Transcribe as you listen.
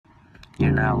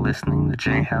You're now listening to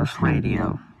Jayhouse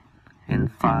Radio in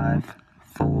 5,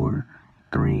 4,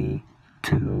 3,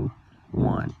 2,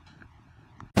 1.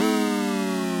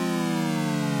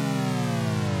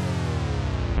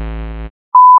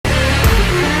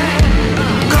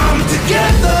 Come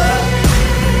together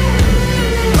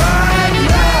right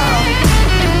now.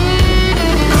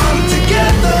 Come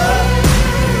together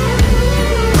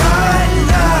right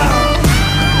now.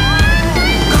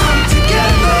 Come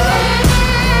together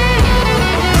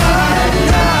right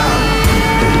now.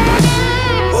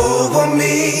 Over me.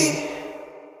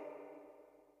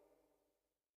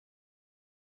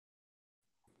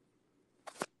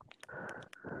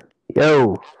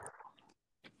 Yo,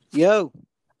 Yo,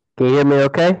 can you hear me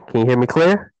okay? Can you hear me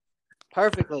clear?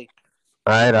 perfectly.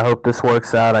 Alright, I hope this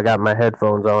works out. I got my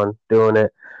headphones on doing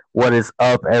it. What is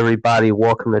up, everybody?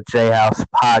 Welcome to Jayhouse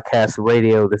Podcast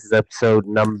Radio. This is episode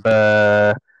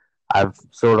number, I've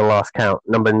sort of lost count,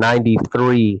 number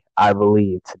 93, I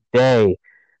believe. Today,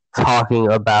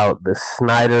 talking about the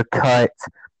Snyder Cut,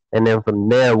 and then from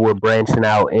there, we're branching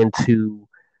out into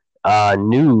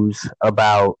news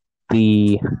about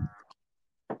the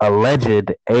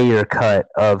alleged Ayer cut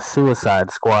of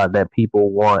Suicide Squad that people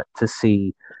want to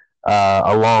see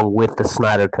along with the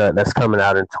Snyder cut that's coming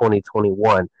out in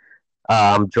 2021.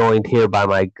 I'm joined here by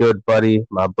my good buddy,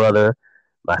 my brother,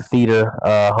 my theater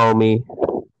homie,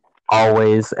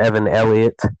 always, Evan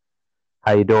Elliot.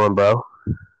 How you doing, bro?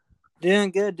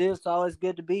 Doing good, dude. It's always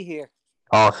good to be here.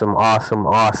 Awesome. How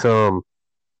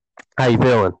you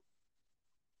feeling?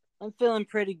 I'm feeling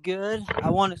pretty good.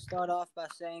 I want to start off by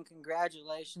saying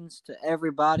congratulations to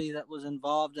everybody that was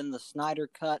involved in the Snyder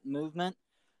Cut movement.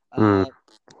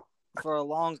 For a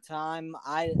long time,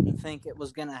 I didn't think it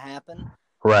was going to happen.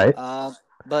 Right.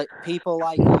 But people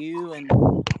like you and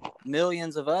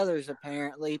millions of others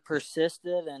apparently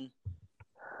persisted, and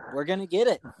we're going to get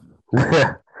it.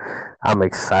 I'm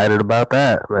excited about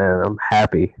that, man. I'm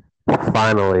happy.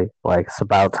 Finally, like, it's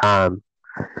about time.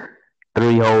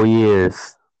 3 whole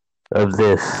years of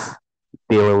this,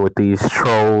 dealing with these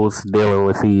trolls, dealing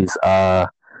with these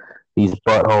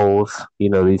buttholes,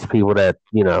 these people that,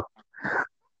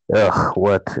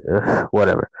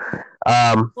 whatever.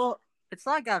 Well, it's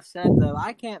like I've said, though,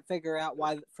 I can't figure out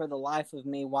why, for the life of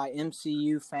me, why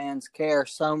MCU fans care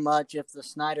so much if the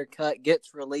Snyder Cut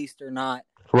gets released or not.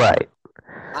 Right.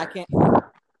 I can't.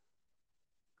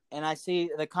 And I see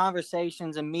the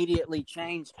conversations immediately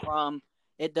changed from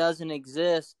it doesn't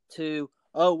exist to,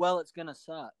 oh, well, it's going to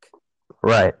suck.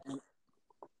 Right.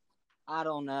 I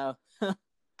don't know.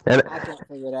 And I can't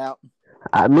figure it out.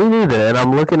 me neither. And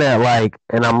I'm looking at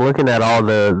all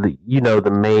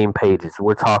the main pages.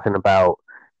 We're talking about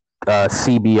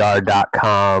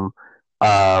CBR.com,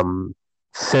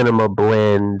 Cinema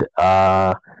Blend,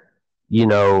 all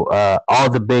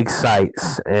the big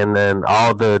sites, and then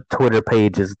all the Twitter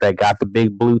pages that got the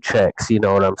big blue checks, you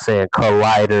know what I'm saying?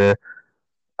 Collider,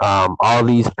 all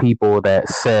these people that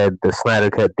said the Snyder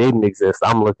Cut didn't exist.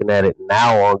 I'm looking at it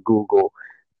now on Google,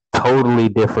 totally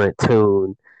different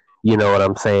tune, you know what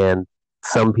I'm saying?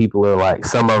 Some of them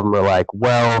are like,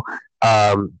 well,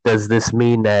 does this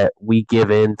mean that we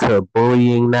give in to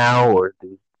bullying now, or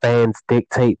do fans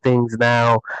dictate things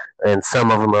now? And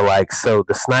some of them are like, so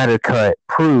the Snyder Cut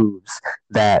proves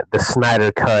that the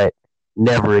Snyder Cut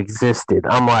never existed.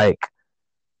 I'm like,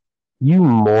 you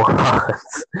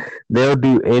morons. They'll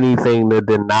do anything to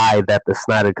deny that the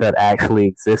Snyder Cut actually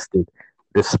existed,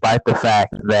 despite the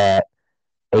fact that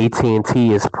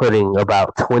AT&T is putting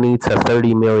about $20 to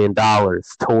 $30 million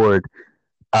toward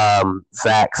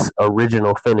Zach's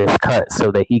original finished cut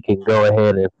so that he can go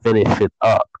ahead and finish it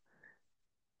up.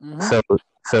 Mm-hmm.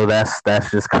 So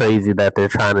that's just crazy that they're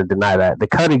trying to deny that. The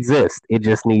cut exists. It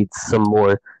just needs some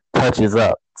more touches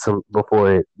up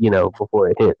before it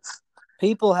hits.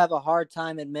 People have a hard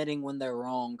time admitting when they're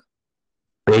wrong.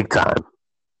 Big time.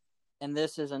 And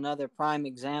this is another prime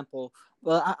example.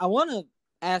 Well, I want to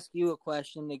ask you a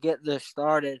question to get this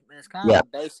started. It's kind of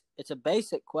it's a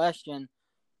basic question,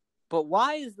 but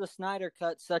why is the Snyder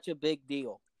Cut such a big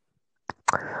deal?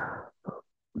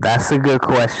 That's a good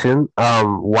question.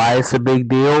 Why it's a big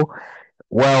deal?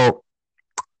 Well,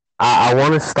 I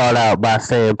want to start out by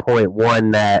saying, point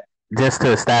one, that just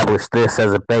to establish this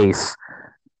as a base,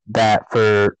 that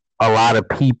for a lot of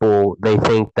people, they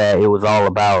think that it was all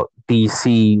about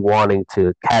DC wanting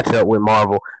to catch up with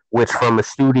Marvel, which from a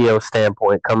studio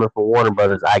standpoint, coming from Warner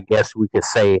Brothers, I guess we could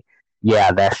say,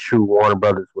 yeah, that's true. Warner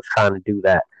Brothers was trying to do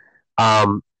that.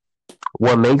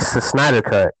 What makes the Snyder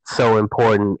Cut so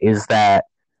important is that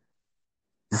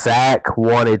Zach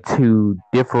wanted to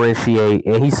differentiate,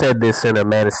 and he said this in a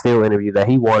Man of Steel interview, that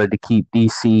he wanted to keep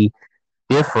DC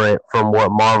different from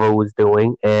what Marvel was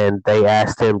doing, and they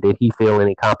asked him, did he feel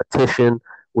any competition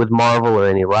with Marvel or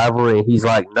any rivalry? And he's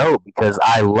like, no, because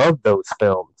I love those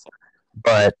films,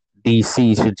 but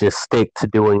DC should just stick to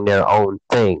doing their own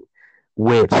thing,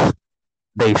 which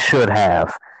they should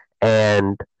have.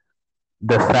 And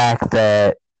the fact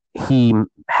that he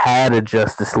had a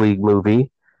Justice League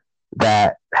movie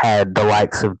that had the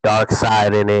likes of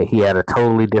Darkseid in it. He had a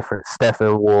totally different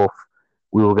Steppenwolf.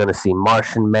 We were going to see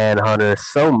Martian Manhunter.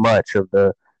 So much of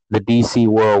the DC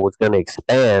world was going to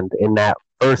expand in that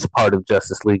first part of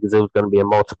Justice League, because it was going to be a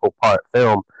multiple part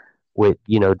film with,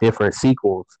 different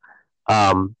sequels.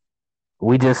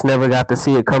 We just never got to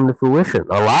see it come to fruition.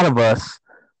 A lot of us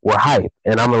were hyped,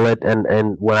 and I'm gonna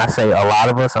and when I say a lot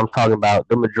of us, I'm talking about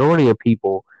the majority of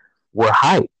people were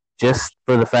hyped just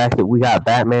for the fact that we got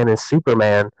Batman and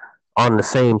Superman on the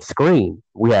same screen.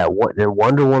 We had then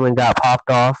Wonder Woman got popped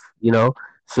off,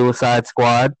 Suicide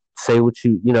Squad. Say what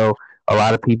a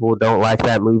lot of people don't like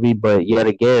that movie, but yet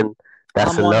again,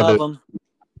 that's I'm another. one of them.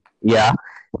 Yeah,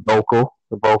 vocal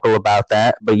about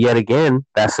that. But yet again,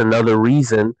 that's another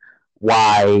reason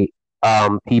why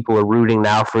people are rooting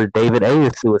now for David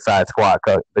Ayer's Suicide Squad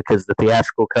cut, because the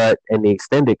theatrical cut and the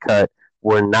extended cut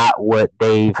were not what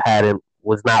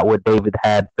was not what David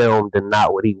had filmed and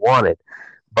not what he wanted.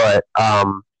 But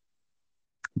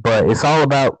it's all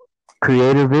about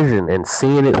creative vision and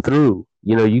seeing it through.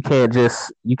 You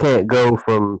can't go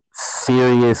from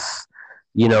serious,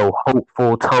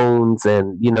 hopeful tones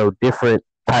and, different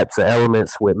types of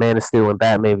elements with Man of Steel and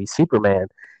Batman v Superman,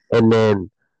 and then,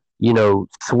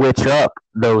 switch up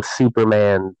those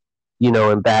Superman,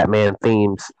 and Batman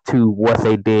themes to what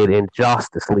they did in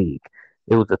Justice League.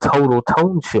 It was a total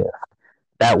tone shift.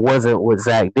 That wasn't what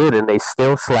Zack did, and they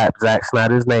still slapped Zack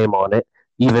Snyder's name on it,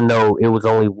 even though it was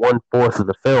only 1/4 of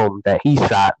the film that he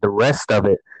shot. The rest of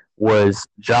it was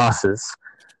Joss's.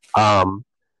 And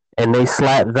they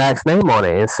slapped Zack's name on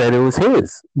it and said it was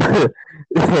his.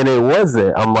 And it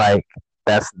wasn't. I'm like,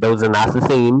 those are not the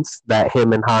themes that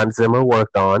him and Hans Zimmer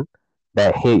worked on.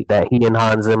 That he and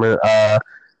Hans Zimmer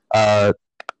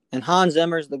And Hans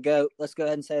Zimmer's the GOAT. Let's go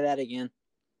ahead and say that again.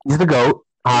 He's the GOAT.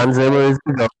 Hans Zimmer is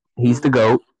the GOAT. He's the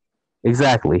GOAT.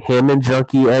 Exactly. Him and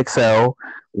Junkie XL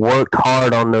worked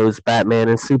hard on those Batman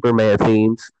and Superman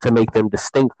themes to make them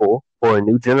distinctful for a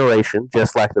new generation,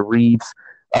 just like the Reeves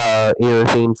era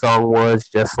theme song was,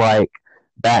 just like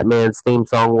Batman's theme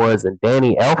song was. And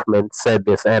Danny Elfman said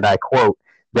this, and I quote,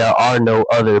 "There are no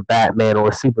other Batman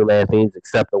or Superman themes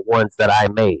except the ones that I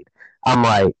made." I'm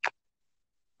like,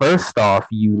 first off,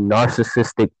 you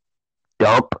narcissistic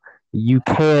dump, you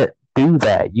can't do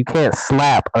that. You can't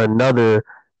slap another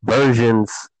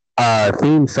version's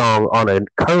theme song on a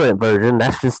current version.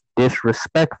 That's just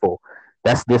disrespectful.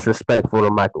 That's disrespectful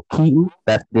to Michael Keaton.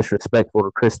 That's disrespectful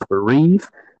to Christopher Reeve,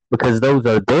 because those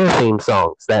are their theme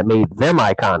songs that made them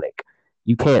iconic.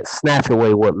 You can't snatch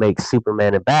away what makes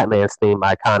Superman and Batman's theme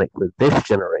iconic for this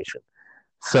generation.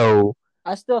 So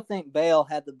I still think Bale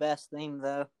had the best theme,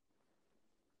 though.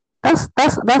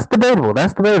 that's debatable.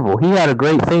 That's debatable. He had a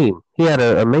great theme. He had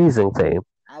an amazing theme.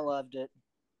 I loved it.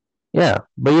 Yeah,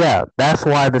 but yeah, that's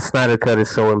why the Snyder Cut is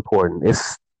so important.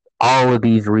 It's all of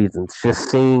these reasons. Just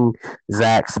seeing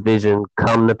Zack's vision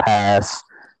come to pass,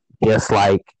 just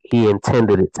like he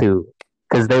intended it to,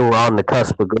 because they were on the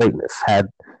cusp of greatness. Had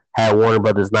Warner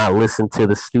Brothers not listened to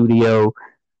the studio,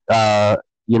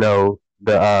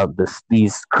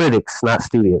 these critics, not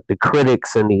studio, the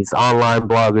critics and these online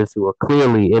bloggers who are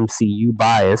clearly MCU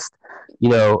biased.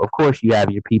 Of course you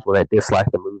have your people that dislike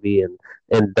the movie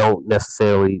and don't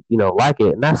necessarily, like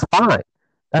it, and that's fine.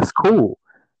 That's cool.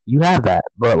 You have that.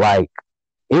 But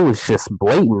it was just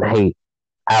blatant hate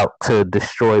out to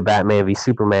destroy Batman v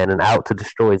Superman and out to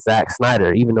destroy Zack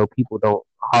Snyder, even though people don't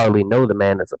hardly know the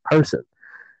man as a person.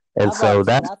 And so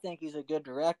I think he's a good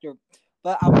director.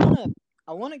 But I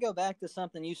want to go back to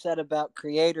something you said about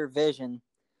creator vision.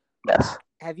 Yes.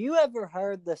 Have you ever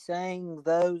heard the saying,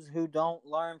 "Those who don't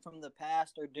learn from the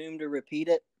past are doomed to repeat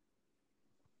it"?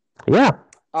 Yeah.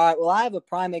 All right, well, I have a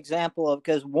prime example of,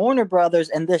 because Warner Brothers,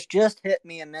 and this just hit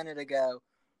me a minute ago,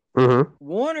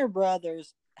 Warner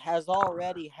Brothers has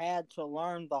already had to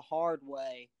learn the hard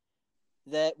way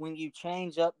that when you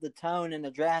change up the tone in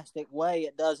a drastic way,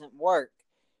 it doesn't work.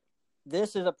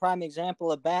 This is a prime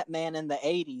example of Batman in the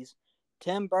 80s.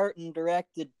 Tim Burton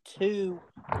directed 2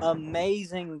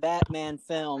 amazing Batman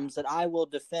films that I will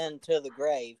defend to the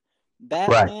grave.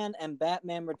 Batman and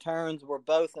Batman Returns were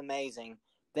both amazing.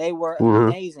 They were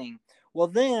amazing. Well,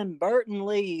 then Burton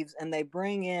leaves and they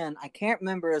bring in, I can't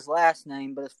remember his last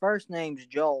name, but his first name's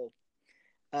Joel.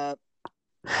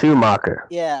 Schumacher.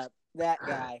 Yeah, that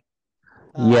guy.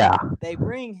 Yeah. They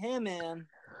bring him in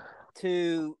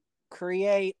to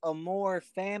create a more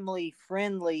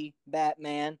family-friendly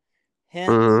Batman,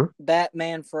 hence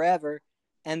Batman Forever,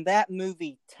 and that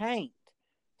movie tanked.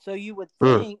 So you would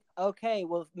think, okay,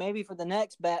 well, maybe for the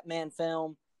next Batman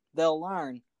film, they'll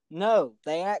learn. No,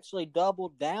 they actually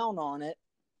doubled down on it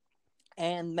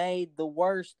and made the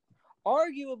worst,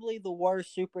 arguably the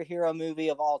worst superhero movie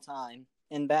of all time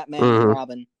in Batman and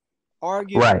Robin.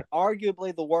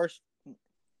 Arguably the worst,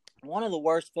 one of the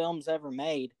worst films ever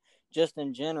made, just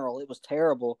in general. It was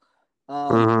terrible.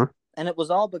 And it was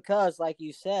all because, like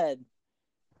you said,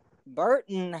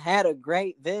 Burton had a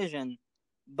great vision,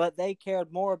 but they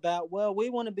cared more about, well, we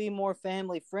want to be more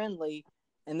family friendly.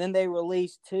 And then they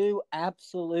released two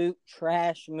absolute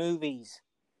trash movies.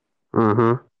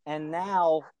 And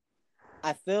now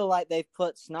I feel like they've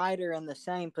put Snyder in the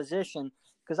same position,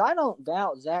 because I don't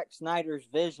doubt Zack Snyder's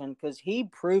vision, because he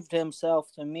proved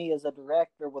himself to me as a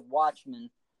director with Watchmen.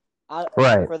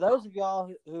 For those of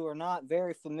y'all who are not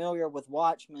very familiar with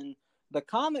Watchmen, the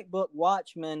comic book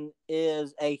Watchmen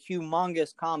is a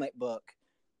humongous comic book.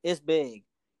 It's big.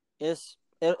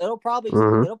 It'll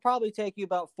probably take you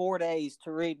about 4 days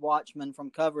to read Watchmen from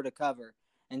cover to cover.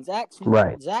 And Zack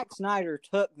Snyder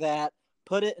took that,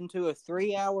 put it into a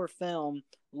 3-hour film,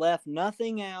 left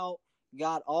nothing out,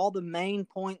 got all the main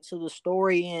points of the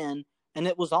story in, and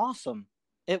it was awesome.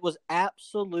 It was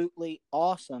absolutely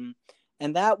awesome.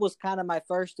 And that was kind of my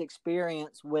first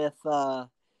experience with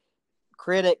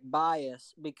critic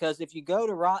bias, because if you go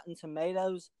to Rotten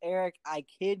Tomatoes, Eric, I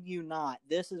kid you not,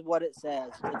 this is what it says.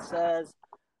 It says,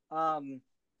 well,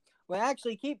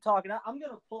 actually, keep talking. I'm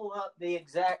going to pull up the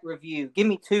exact review. Give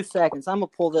me 2 seconds. I'm going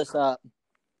to pull this up.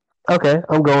 Okay,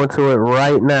 I'm going to it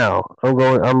right now.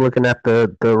 I'm looking at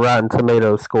the Rotten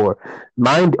Tomatoes score.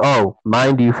 Mind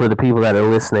you, for the people that are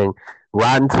listening,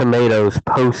 Rotten Tomatoes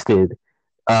posted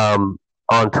on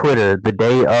Twitter the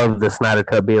day of the Snyder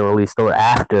Cut being released, or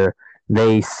after.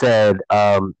 They said,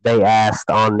 they asked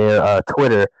on their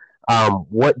Twitter,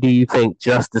 what do you think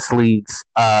Justice League's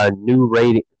new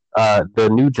rating, the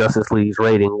new Justice League's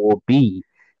rating will be?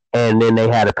 And then they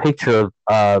had a picture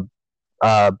of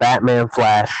Batman,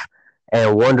 Flash,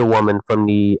 and Wonder Woman from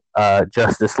the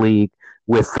Justice League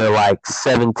with the like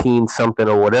 17 something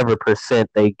or whatever percent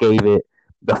they gave it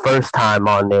the first time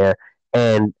on there.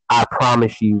 And I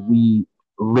promise you, we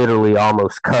literally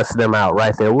almost cussed them out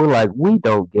right there. We're like, we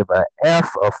don't give a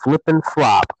flippin'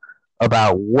 flop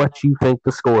about what you think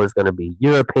the score is going to be.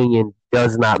 Your opinion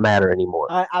does not matter anymore.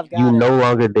 You no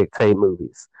longer dictate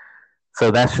movies. So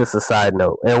that's just a side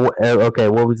note. And okay,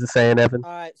 what was you saying, Evan?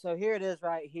 All right, so here it is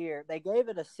right here. They gave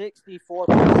it a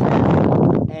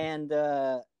 64%, and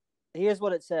here's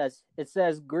what it says. It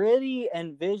says, gritty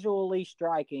and visually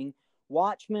striking,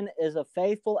 Watchmen is a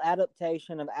faithful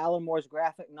adaptation of Alan Moore's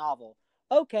graphic novel.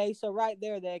 Okay, so right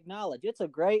there they acknowledge it's a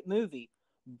great movie,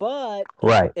 but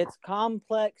its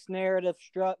complex narrative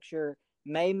structure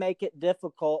may make it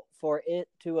difficult for it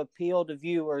to appeal to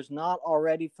viewers not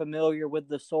already familiar with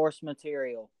the source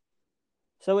material.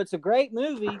 So it's a great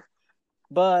movie,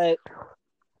 but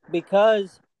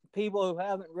because people who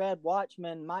haven't read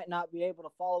Watchmen might not be able to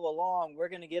follow along, we're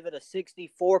going to give it a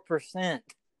 64%.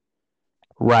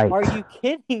 Right. Are you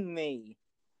kidding me?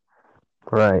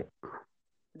 Right.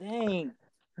 Dang.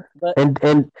 But and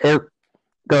go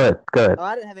ahead. Oh,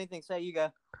 I didn't have anything to say. You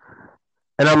go.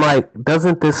 And I'm like,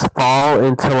 doesn't this fall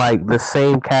into like the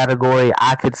same category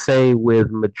I could say with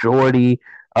majority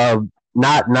of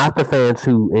not the fans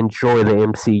who enjoy the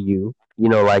MCU, you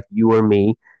know, like you or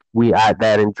me,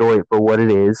 that enjoy it for what it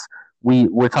is.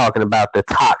 We're talking about the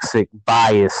toxic,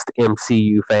 biased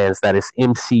MCU fans that is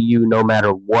MCU no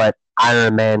matter what,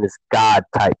 Iron Man is God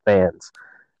type fans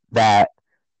that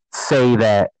say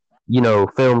that, you know,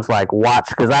 films like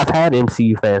because I've had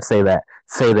MCU fans say that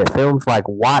films like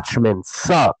Watchmen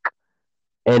suck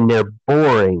and they're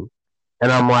boring.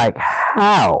 And I'm like,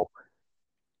 how?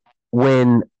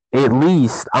 When at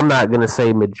least, I'm not going to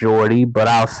say majority, but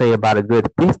I'll say about a good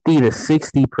 50 to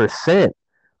 60%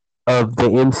 of the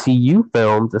MCU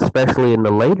films, especially in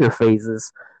the later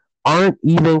phases, aren't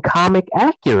even comic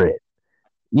accurate.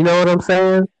 You know what I'm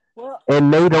saying? Well,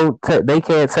 and they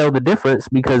can't tell the difference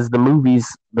because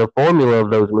the formula of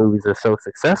those movies are so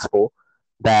successful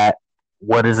that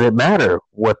what does it matter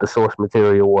what the source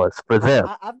material was for them?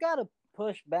 I've got to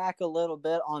push back a little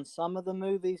bit on some of the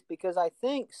movies, because I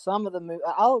think some of the movies,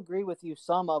 I'll agree with you,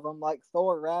 some of them, like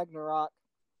Thor Ragnarok,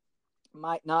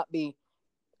 might not be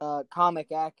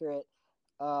comic accurate,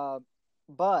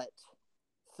 but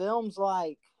films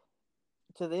like,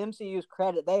 to the MCU's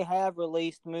credit, they have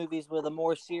released movies with a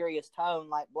more serious tone,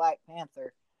 like Black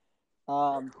Panther.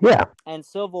 Yeah. and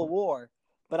Civil War.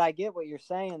 But I get what you're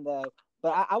saying, though.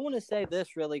 But I want to say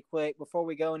this really quick before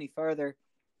we go any further.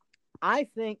 I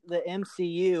think the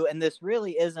MCU, and this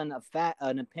really isn't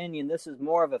an opinion, this is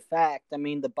more of a fact. I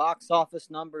mean, the box office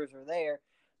numbers are there.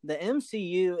 The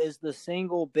MCU is the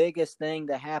single biggest thing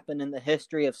to happen in the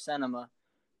history of cinema.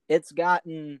 It's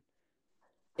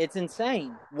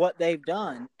insane what they've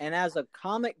done. And as a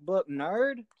comic book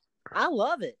nerd, I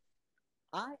love it.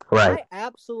 Right. I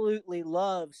absolutely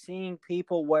love seeing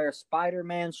people wear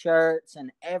Spider-Man shirts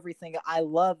and everything. I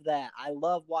love that. I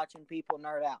love watching people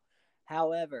nerd out.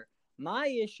 However, my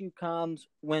issue comes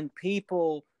when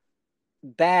people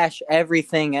bash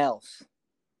everything else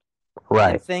and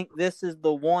Right. think this is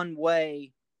the one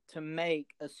way to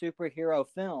make a superhero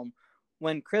film.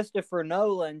 When Christopher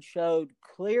Nolan showed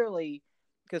clearly,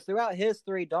 because throughout his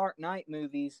 3 Dark Knight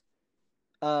movies,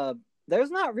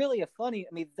 there's not really a funny.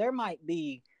 I mean, there might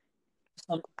be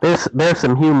some. There's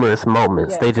some humorous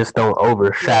moments. Yeah, They just don't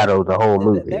overshadow the whole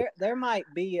movie. there might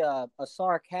be a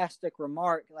sarcastic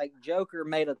remark, like Joker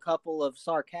made a couple of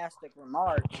sarcastic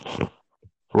remarks,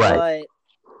 Right. but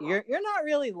you're not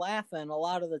really laughing a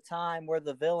lot of the time where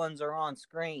the villains are on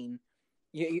screen.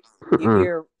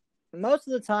 You're most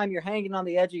of the time you're hanging on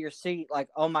the edge of your seat, like,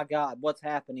 oh my god, what's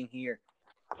happening here?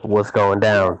 What's going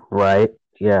down? Yeah. Right.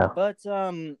 Yeah. But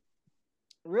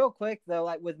real quick though,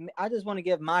 like I just want to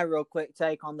give my real quick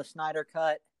take on the Snyder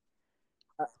Cut.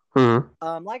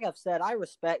 Like I've said, I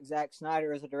respect Zack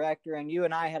Snyder as a director, and you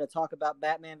and I had a talk about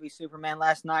Batman v Superman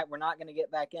last night. We're not going to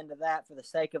get back into that for the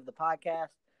sake of the podcast.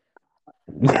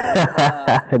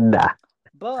 Nah.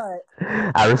 But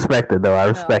I respect it though. I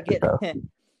respect it though.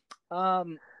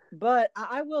 But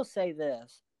I will say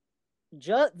this: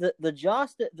 the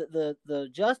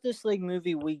Justice League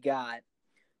movie we got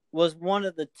was one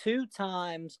of the 2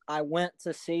 times I went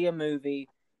to see a movie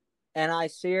and I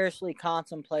seriously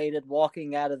contemplated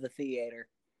walking out of the theater.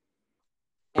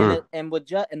 And and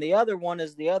the other one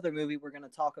is the other movie we're going to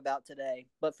talk about today,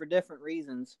 but for different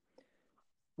reasons.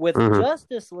 With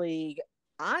Justice League,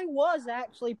 I was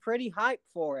actually pretty hyped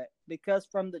for it because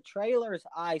from the trailers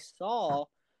I saw,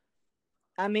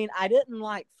 I mean, I didn't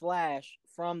like Flash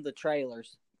from the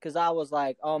trailers because I was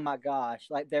like, oh my gosh,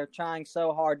 like they're trying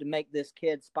so hard to make this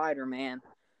kid Spider-Man.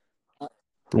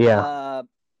 Yeah.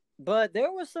 But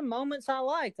there were some moments I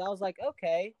liked. I was like,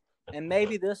 okay, and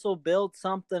maybe this will build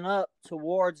something up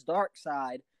towards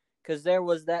Darkseid, because there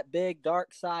was that big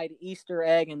Darkseid Easter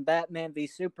egg in Batman v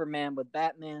Superman with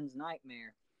Batman's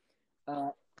nightmare.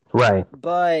 Right.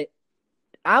 But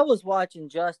I was watching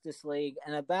Justice League,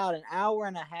 and about an hour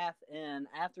and a half in,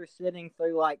 after sitting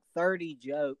through like 30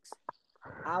 jokes,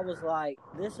 I was like,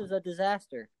 this is a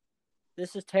disaster.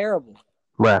 This is terrible.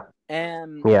 Right.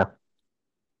 And yeah.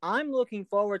 I'm looking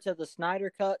forward to the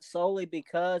Snyder Cut solely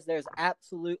because there's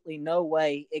absolutely no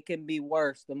way it can be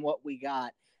worse than what we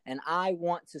got. And I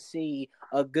want to see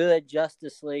a good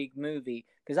Justice League movie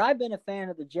because I've been a fan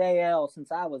of the JL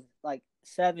since I was like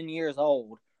 7 years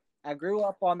old. I grew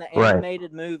up on the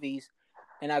animated movies,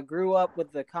 and I grew up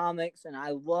with the comics, and I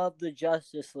love the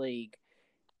Justice League.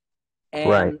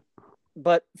 And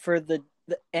but for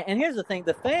and here's the thing: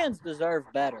 the fans deserve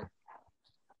better.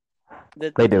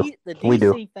 They do. The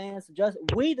DC fans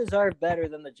we deserve better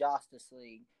than the Justice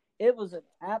League. It was an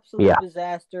absolute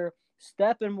disaster.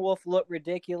 Steppenwolf looked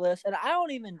ridiculous, and I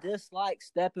don't even dislike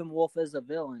Steppenwolf as a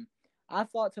villain. I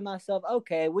thought to myself,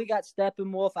 okay, we got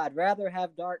Steppenwolf. I'd rather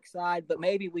have Darkseid, but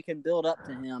maybe we can build up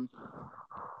to him.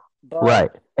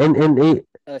 But, and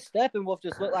Steppenwolf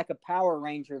just looked like a Power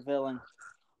Ranger villain.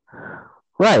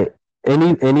 Right.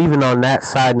 And even on that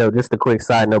side note, just a quick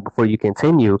side note before you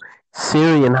continue,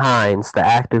 Syrian Hines, the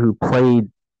actor who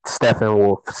played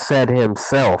Steppenwolf, said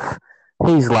himself,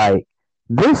 he's like,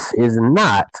 this is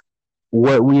not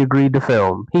what we agreed to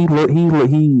film. He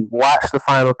watched the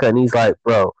final cut and he's like,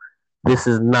 bro, this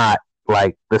is not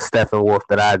like the Steppenwolf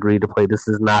that I agreed to play. This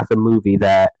is not the movie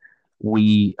that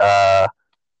we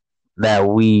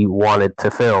wanted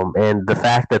to film. And the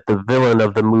fact that the villain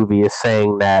of the movie is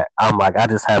saying that, I'm like, I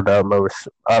just have the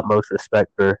utmost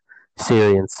respect for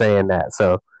Syrian saying that.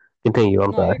 So continue.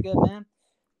 I'm sorry. You're good, man.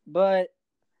 But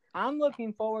I'm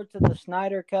looking forward to the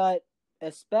Snyder Cut,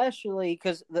 especially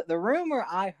because the rumor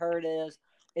I heard is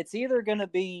it's either going to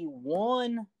be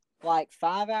one like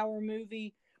 5-hour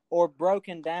movie or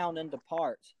broken down into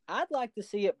parts. I'd like to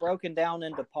see it broken down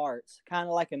into parts, kind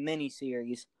of like a mini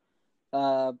series,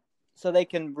 so they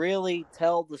can really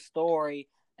tell the story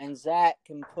and Zach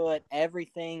can put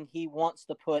everything he wants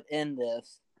to put in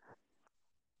this.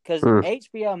 Because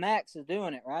HBO Max is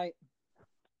doing it, right?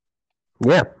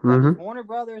 Yeah. Does Warner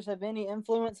Brothers have any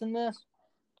influence in this?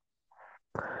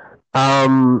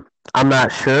 I'm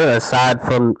not sure. Aside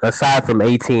from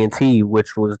AT&T,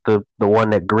 which was the one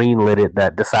that greenlit it,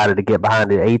 that decided to get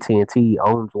behind it. AT&T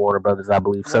owns Warner Brothers, I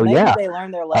believe. Well, So maybe yeah, they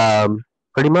learned their lesson.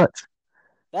 pretty much.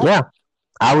 That's Yeah,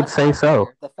 I would that's say right so.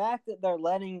 there. The fact that they're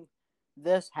letting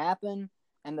this happen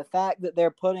and the fact that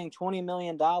they're putting $20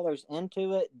 million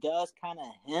into it does kind of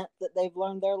hint that they've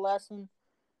learned their lesson.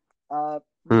 Mm,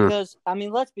 Because I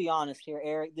mean, let's be honest here,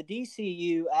 Eric. The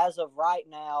DCU, as of right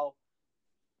now,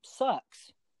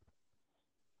 sucks.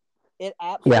 It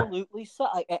yeah, absolutely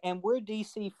sucks. And we're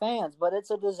DC fans, but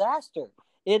it's a disaster.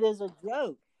 It is a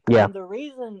joke. yeah, And the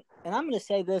reason, and I'm going to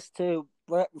say this too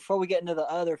before we get into the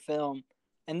other film,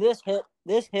 and this hit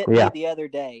me yeah. the other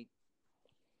day.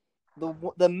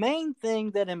 The main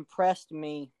thing that impressed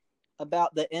me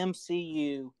about the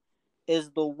MCU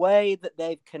is the way that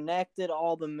they've connected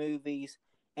all the movies.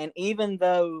 And even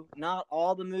though not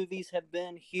all the movies have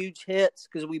been huge hits,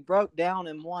 because we broke down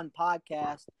in one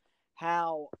podcast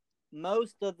how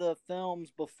most of the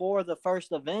films before the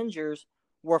first Avengers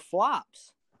were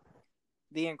flops.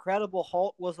 The Incredible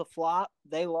Hulk was a flop.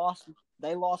 They lost And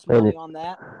money on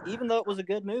that, even though it was a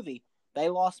good movie. They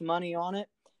lost money on it.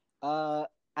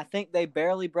 I think they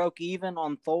barely broke even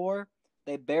on Thor.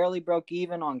 They barely broke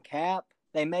even on Cap.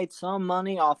 They made some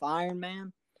money off Iron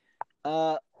Man.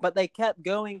 But they kept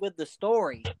going with the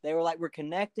story. They were like, we're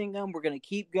connecting them. We're going to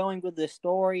keep going with this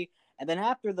story. And then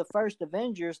after the first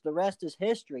Avengers, the rest is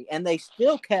history. And they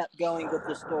still kept going with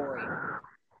the story.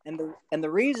 And the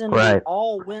reason we right,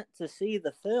 all went to see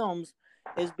the films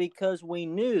is because we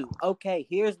knew, okay,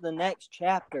 here's the next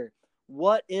chapter.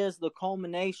 What is the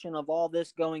culmination of all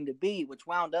this going to be? Which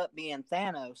wound up being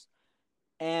Thanos.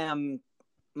 And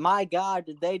my God,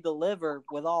 did they deliver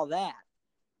with all that?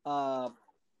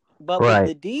 But with right,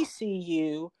 the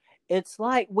DCU, it's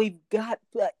like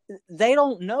they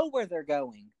don't know where they're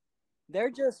going. They're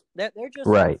just like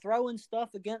right. throwing stuff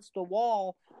against the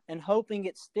wall and hoping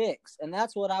it sticks. And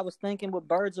that's what I was thinking with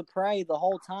Birds of Prey the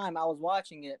whole time I was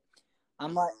watching it.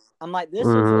 I'm like I'm like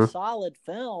this is a Hmm. solid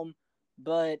film,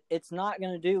 but it's not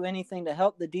going to do anything to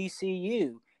help the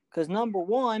DCU cuz number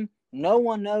 1, no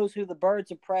one knows who the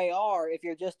Birds of Prey are if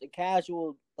you're just a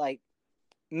casual like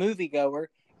moviegoer.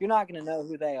 You're not going to know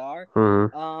who they are. Hmm.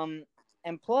 Um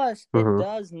and plus it Hmm.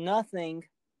 does nothing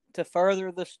to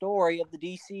further the story of the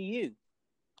DCU.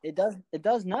 It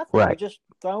does nothing. You're Right, just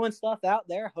throwing stuff out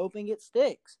there, hoping it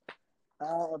sticks.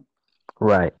 Uh,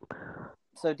 right,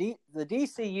 the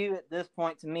DCU at this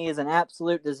point to me is an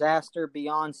absolute disaster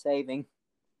beyond saving.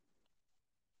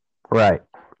 right.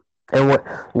 And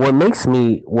what makes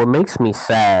me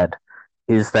sad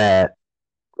is that,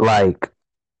 like,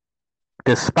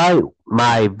 despite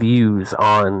my views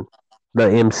on the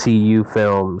MCU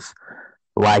films,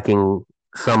 liking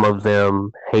some of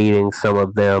them, hating some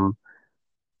of them,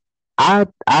 I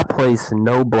place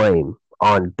no blame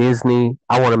on Disney.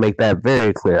 I want to make that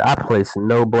very clear. I place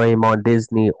no blame on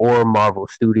Disney or Marvel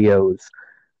Studios.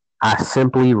 I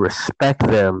simply respect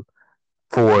them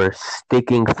for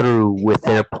sticking through with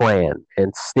their Exactly. plan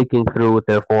and sticking through with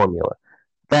their formula.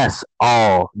 That's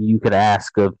all you could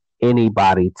ask of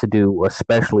anybody to do,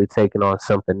 especially taking on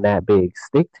something that big.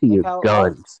 Stick to Look your how it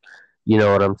worked. guns. You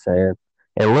know what I'm saying?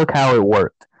 And look how it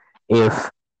worked. If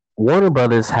Warner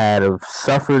Brothers had have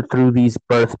suffered through these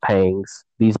birth pains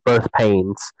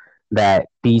that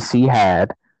DC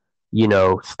had,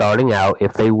 starting out,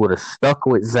 if they would have stuck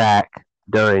with Zack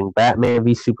during Batman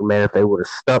v Superman, if they would have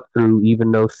stuck through,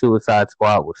 even though Suicide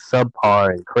Squad was subpar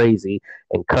and crazy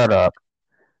and cut up,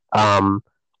 um,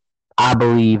 I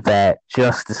believe that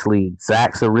Justice League,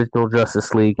 Zack's original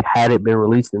Justice League, had it been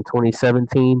released in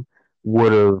 2017,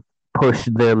 would have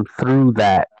pushed them through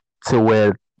that to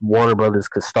where Warner Brothers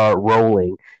could start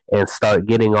rolling and start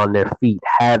getting on their feet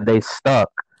had they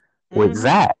stuck with Mm-hmm.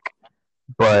 Zack.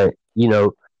 But,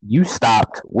 you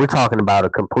stopped. We're talking about a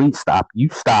complete stop. You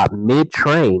stopped mid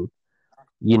train,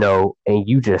 and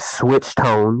you just switched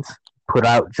tones, put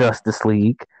out Justice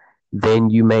League. Then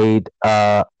you made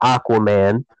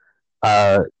Aquaman,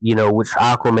 which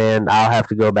Aquaman, I'll have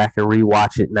to go back and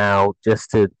rewatch it now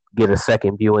just to get a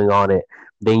second viewing on it.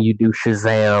 Then you do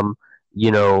Shazam,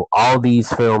 all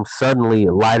these films suddenly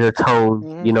lighter tone,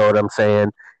 you Mm-hmm. know what I'm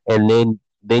saying? And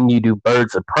then you do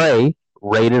Birds of Prey,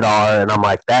 rated R, and I'm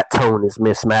like, that tone is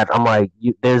mismatched. I'm like,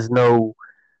 there's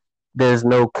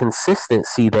no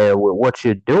consistency there with what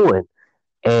you're doing,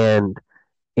 and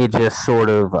it just sort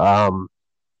of,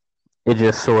 it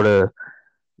just sort of,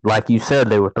 like you said,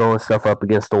 they were throwing stuff up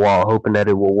against the wall, hoping that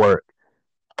it will work.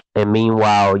 And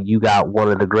meanwhile, you got one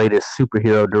of the greatest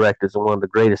superhero directors and one of the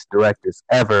greatest directors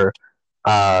ever,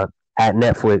 at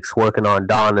Netflix working on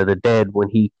Dawn of the Dead when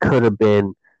he could have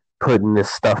been putting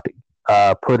this stuff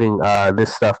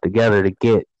together to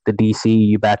get the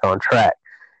DCU back on track.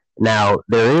 Now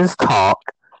there is talk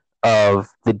of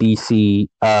the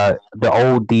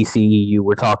old DCEU.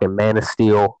 We're talking Man of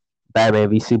Steel, Batman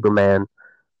v Superman,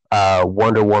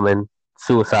 Wonder Woman,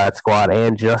 Suicide Squad,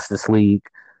 and Justice League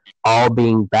all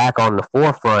being back on the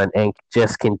forefront and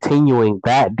just continuing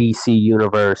that DC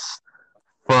universe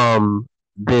from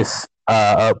this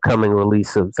upcoming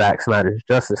release of Zack Snyder's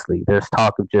Justice League. There's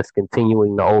talk of just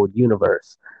continuing the old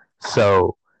universe.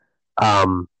 So I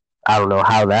don't know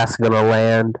how that's going to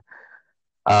land.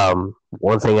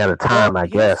 One thing at a time, I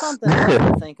guess. Something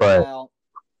else to think about.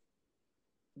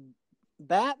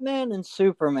 Batman and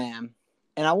Superman,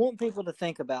 and I want people to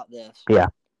think about this. Yeah.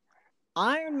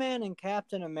 Iron Man and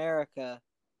Captain America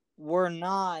were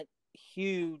not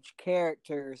huge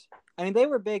characters. I mean, they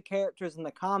were big characters in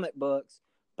the comic books,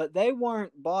 but they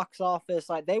weren't box office.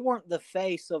 Like, they weren't the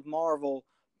face of Marvel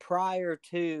prior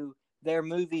to their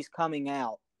movies coming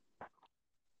out.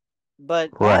 But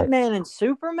Right. Batman and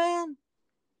Superman,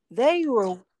 they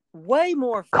were way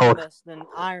more famous than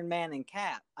Iron Man and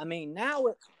Cap. I mean, now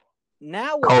it's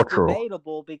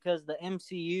debatable because the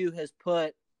MCU has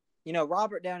put,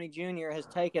 Robert Downey Jr. has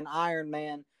taken Iron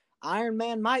Man. Iron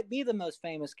Man might be the most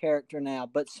famous character now,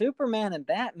 but Superman and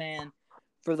Batman,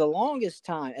 for the longest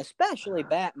time, especially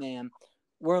Batman,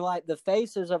 were like the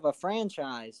faces of a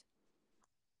franchise.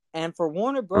 And for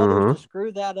Warner Brothers to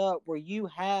screw that up where you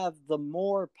have the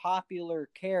more popular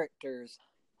characters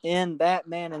in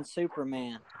Batman and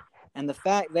Superman, and the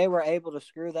fact they were able to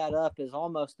screw that up is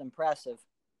almost impressive.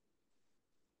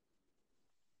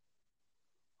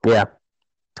 Yeah,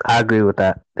 I agree with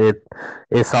that.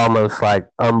 It's almost like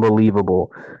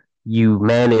unbelievable. You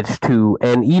managed to,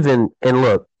 and even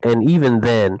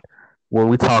then, when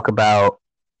we talk about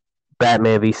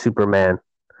Batman v Superman,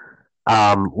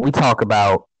 we talk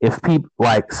about if people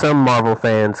like some Marvel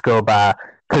fans go by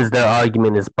because their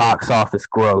argument is box office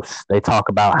gross. They talk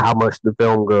about how much the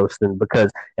film grossed,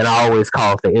 and I always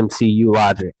call it the MCU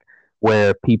logic,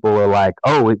 where people are like,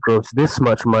 "Oh, it grossed this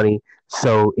much money,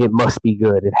 so it must be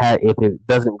good. If it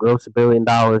doesn't gross $1 billion,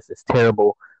 it's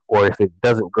terrible. Or if it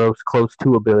doesn't gross close to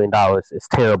 $1 billion, it's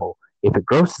terrible. If it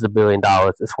grosses $1 billion,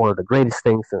 it's one of the greatest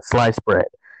things since sliced bread."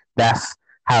 That's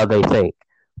how they think.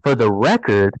 For the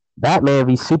record, Batman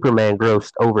v Superman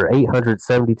grossed over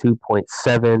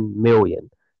 $872.7 million.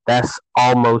 That's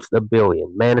almost $1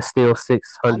 billion. Man of Steel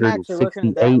 668. I'm actually looking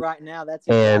at that right now. That's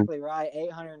exactly right.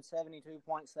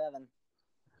 872.7.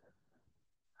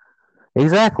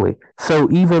 Exactly. So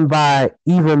even by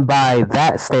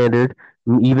that standard,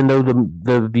 even though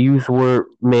the views were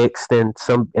mixed and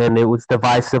it was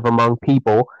divisive among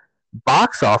people,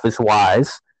 box office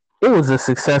wise, it was a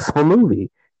successful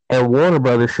movie. And Warner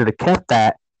Brothers should have kept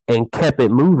that and kept it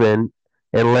moving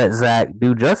and let Zack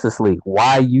do Justice League.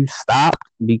 Why you stopped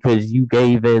because you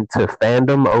gave in to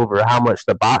fandom over how much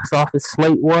the box office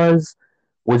slate was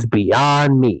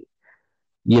beyond me.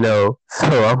 So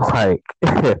I'm like,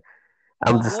 like,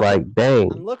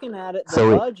 dang. I'm looking at it.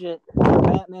 The budget for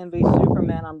Batman v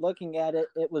Superman, I'm looking at it.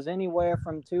 It was anywhere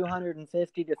from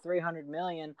 250 to 300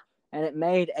 million, and it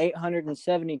made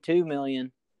 872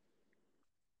 million.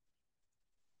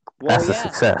 Well, that's a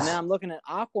success. And then I'm looking at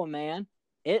Aquaman.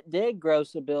 It did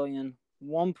gross $1 billion,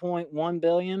 1.1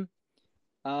 billion.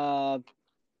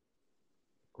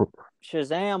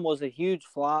 Shazam was a huge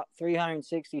flop,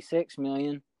 366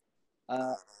 million.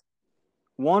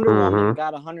 Wonder Woman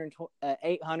got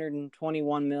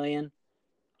 821 million.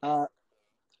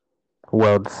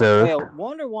 Well deserved.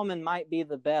 Wonder Woman might be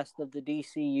the best of the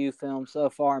DCU films so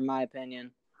far, in my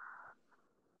opinion.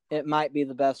 It might be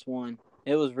the best one.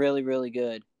 It was really, really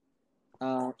good.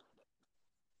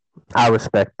 I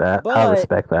respect that.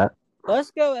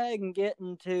 Let's go ahead and get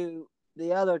into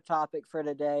the other topic for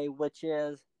today, which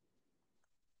is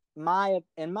in my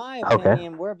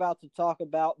opinion, we're about to talk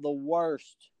about the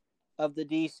worst of the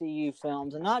DCU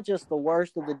films, and not just the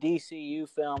worst of the DCU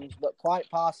films, but quite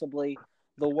possibly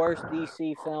the worst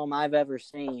DC film I've ever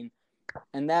seen,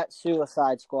 and that's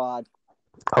Suicide Squad.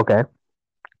 Okay.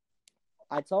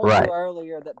 I told you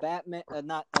earlier that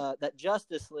that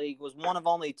Justice League was one of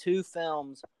only 2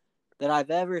 films that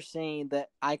I've ever seen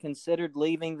that I considered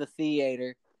leaving the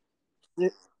theater.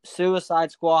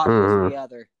 Suicide Squad was the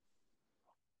other.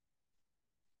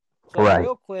 So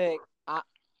real quick,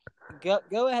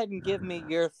 go ahead and give me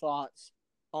your thoughts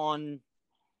on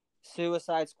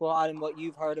Suicide Squad and what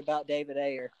you've heard about David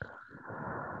Ayer.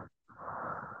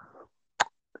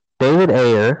 David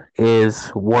Ayer is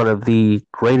one of the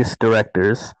greatest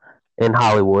directors in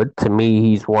Hollywood. To me,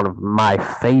 he's one of my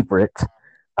favorites.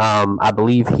 I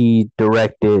believe he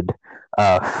directed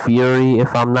Fury,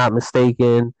 if I'm not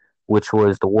mistaken, which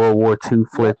was the World War II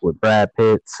flick with Brad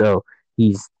Pitt. So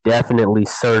he's definitely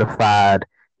certified.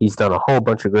 He's done a whole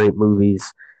bunch of great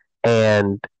movies.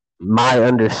 And my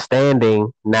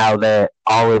understanding now that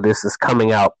all of this is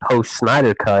coming out post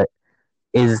Snyder Cut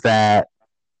is that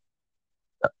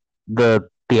the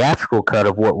theatrical cut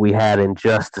of what we had in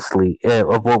Justice League,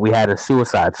 of what we had in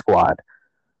Suicide Squad,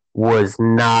 was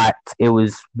not. It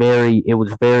was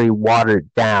very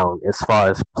watered down as far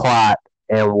as plot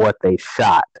and what they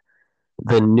shot.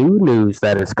 The new news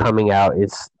that is coming out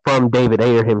is from David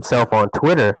Ayer himself on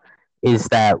Twitter, is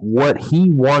that what he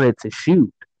wanted to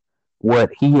shoot, what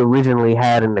he originally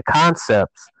had in the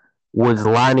concepts, was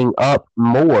lining up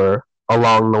more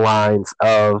along the lines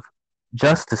of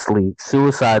Justice League.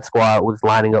 Suicide Squad was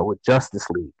lining up with Justice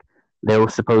League. They were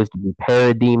supposed to be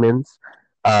parademons.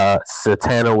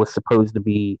 Satana was supposed to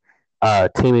be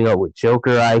teaming up with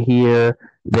Joker, I hear.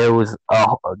 There was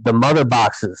the mother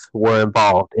boxes were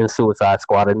involved in Suicide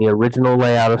Squad. In the original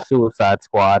layout of Suicide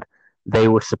Squad, they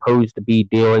were supposed to be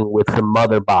dealing with the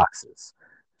mother boxes.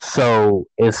 So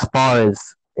as far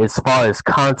as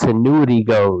continuity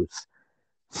goes,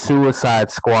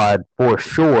 Suicide Squad for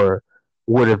sure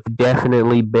would have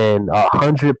definitely been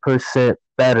 100%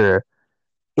 better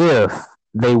if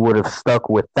they would have stuck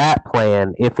with that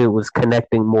plan, if it was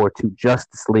connecting more to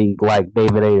Justice League like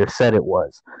David Ayer said it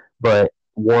was. But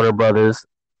Warner Brothers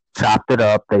chopped it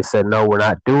up. They said, no, we're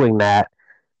not doing that.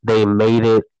 They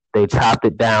chopped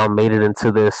it down, made it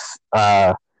into this,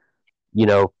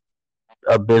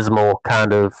 abysmal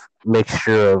kind of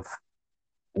mixture of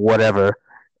whatever.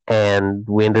 And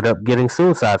we ended up getting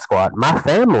Suicide Squad. My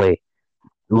family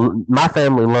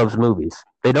loves movies.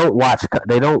 They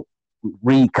don't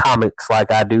read comics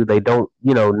like I do. They don't,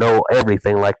 know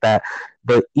everything like that.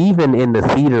 But even in the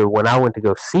theater, when I went to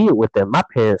go see it with them, my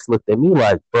parents looked at me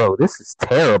like, bro, this is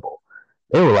terrible.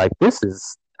 They were like, this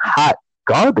is hot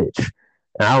garbage.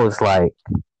 And I was like,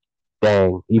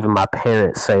 dang, even my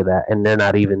parents say that, and they're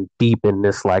not even deep in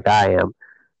this like I am.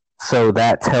 So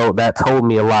that told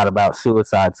me a lot about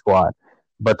Suicide Squad.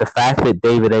 But the fact that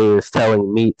David Ayer is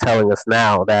telling us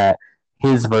now that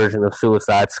his version of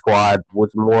Suicide Squad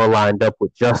was more lined up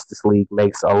with Justice League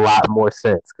makes a lot more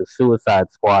sense, because Suicide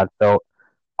Squad felt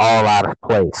all out of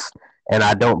place. And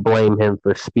I don't blame him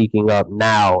for speaking up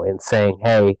now and saying,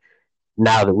 hey,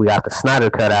 now that we got the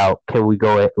Snyder cut out,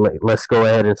 let's go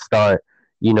ahead and start,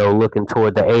 looking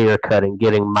toward the Ayer cut and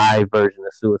getting my version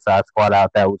of Suicide Squad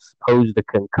out that was supposed to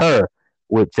concur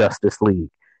with Justice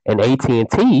League. And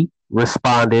AT&T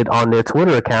responded on their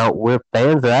Twitter account where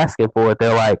fans are asking for it.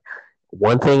 They're like,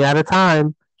 one thing at a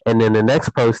time. And then the next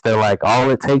post, they're like, all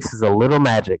it takes is a little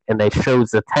magic. And they showed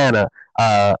Zatanna.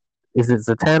 Is it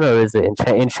Zatanna or is it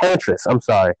Enchantress? I'm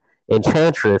sorry.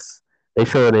 Enchantress. They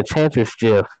show an Enchantress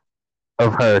gif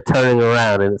of her turning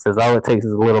around, and it says all it takes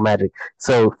is a little magic.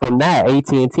 So from that,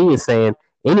 AT&T is saying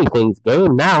anything's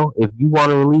game now. If you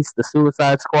want to release the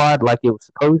Suicide Squad like it was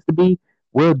supposed to be,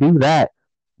 we'll do that.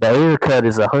 The Ayer cut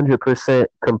is 100%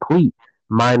 complete,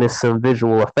 minus some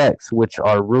visual effects, which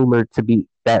are rumored they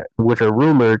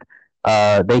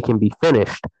can be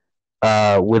finished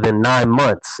within 9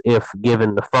 months if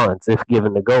given the funds, if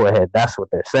given the go ahead. That's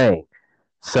what they're saying.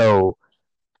 So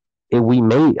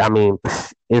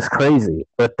it's crazy.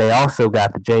 But they also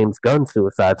got the James Gunn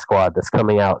Suicide Squad that's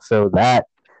coming out. So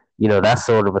that's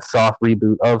sort of a soft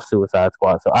reboot of Suicide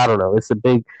Squad. So I don't know. It's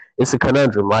a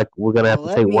conundrum. Like, we're gonna have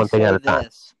to take one thing at a time.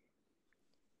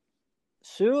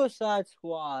 Suicide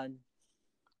Squad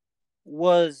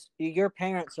was, your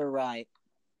parents are right.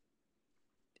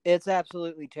 It's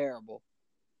absolutely terrible.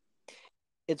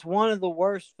 It's one of the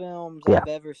worst films I've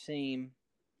ever seen.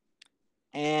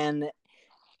 And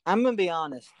I'm going to be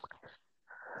honest.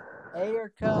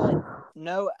 Ayer cut,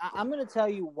 no, I'm going to tell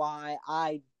you why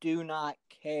I do not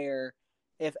care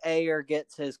if Ayer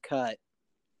gets his cut.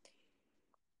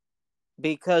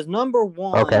 Because number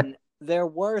one, there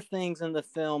were things in the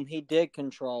film he did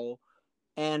control.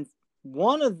 And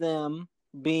one of them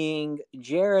being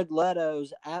Jared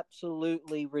Leto's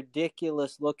absolutely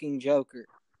ridiculous looking Joker.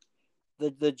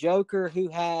 The Joker who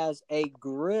has a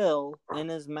grill in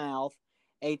his mouth,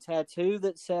 a tattoo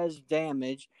that says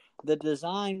damage. The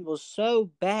design was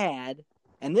so bad,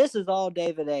 and this is all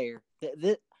David Ayer.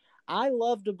 I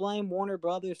love to blame Warner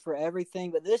Brothers for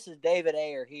everything, but this is David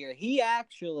Ayer here. He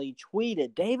actually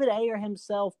tweeted. David Ayer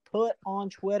himself put on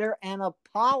Twitter and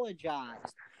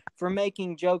apologized for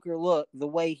making Joker look the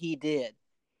way he did.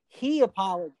 He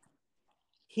apologized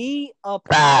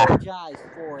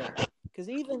for it. Because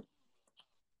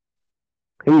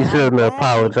He And I'm shouldn't glad he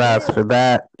apologize for did,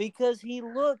 that. because he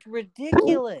looked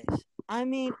ridiculous. I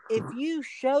mean, if you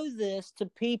show this to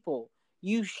people,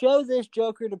 you show this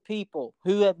Joker to people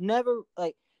who have never,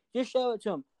 like, just show it to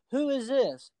them. Who is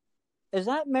this? Is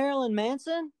that Marilyn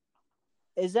Manson?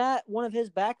 Is that one of his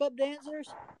backup dancers?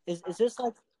 Is this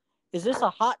a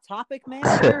Hot Topic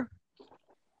manager?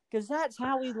 Because that's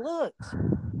how he looks.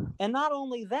 And not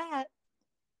only that,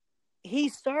 he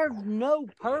served no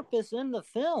purpose in the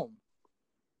film.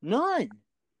 None.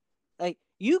 Like,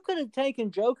 you could have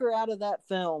taken Joker out of that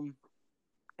film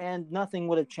and nothing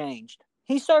would have changed.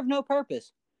 He served no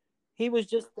purpose. He was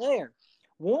just there.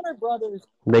 Warner Brothers,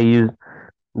 They used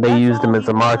that's him all as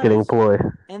he a marketing was. ploy.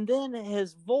 And then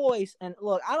his voice, and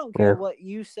look, I don't care Yeah. what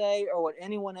you say or what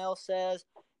anyone else says.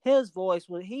 His voice,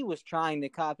 he was trying to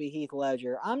copy Heath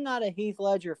Ledger. I'm not a Heath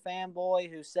Ledger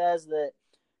fanboy who says that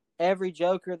every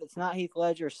Joker that's not Heath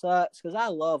Ledger sucks, because I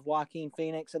love Joaquin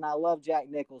Phoenix and I love Jack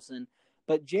Nicholson.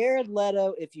 But Jared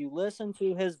Leto, if you listen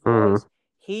to his voice,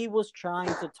 he was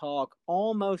trying to talk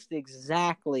almost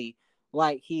exactly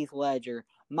like Heath Ledger,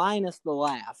 minus the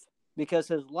laugh, because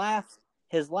his laugh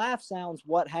sounds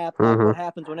what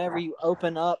happens whenever you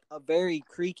open up a very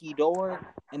creaky door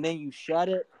and then you shut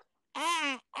it.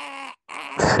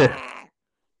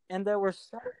 And there were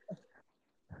so,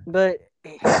 but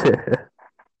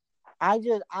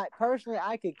I personally,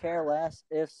 I could care less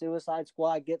if Suicide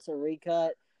Squad gets a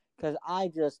recut, because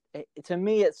to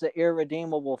me, it's an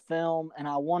irredeemable film, and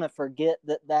I want to forget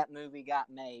that movie got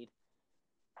made.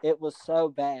 It was so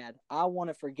bad. I want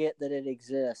to forget that it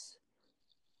exists.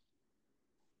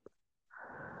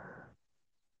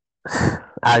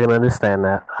 I can understand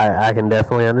that. I can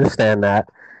definitely understand that.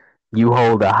 You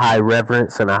hold a high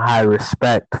reverence and a high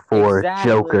respect for Exactly.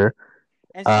 Joker.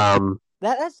 And see,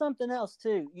 that's something else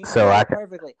too. You said it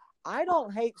perfectly. I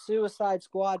don't hate Suicide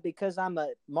Squad because I'm a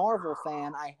Marvel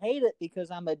fan. I hate it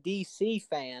because I'm a DC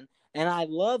fan, and I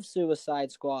love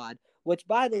Suicide Squad. Which,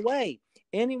 by the way,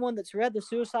 anyone that's read the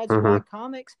Suicide Squad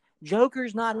comics,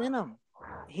 Joker's not in them.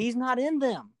 He's not in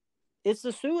them. It's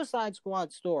the Suicide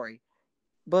Squad story.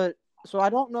 But so I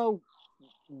don't know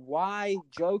why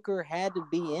Joker had to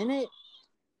be in it,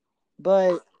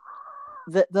 but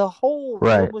the whole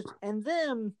it was, and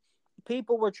then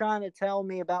people were trying to tell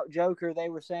me about Joker. They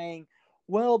were saying,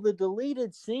 well, the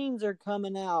deleted scenes are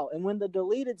coming out, and when the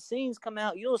deleted scenes come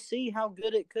out, you'll see how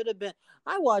good it could have been.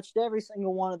 I watched every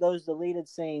single one of those deleted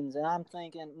scenes, and I'm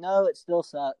thinking, no, it still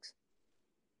sucks.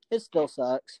 It still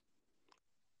sucks.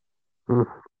 The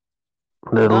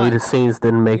deleted scenes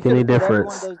didn't make any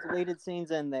difference. Every one of those deleted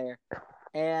scenes in there,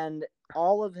 and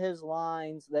all of his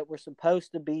lines that were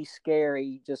supposed to be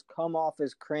scary just come off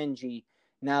as cringy.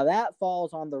 Now that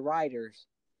falls on the writers.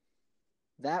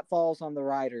 That falls on the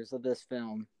writers of this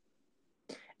film.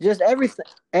 Just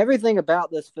everything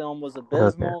about this film was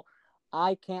abysmal. Okay.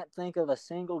 I can't think of a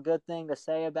single good thing to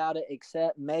say about it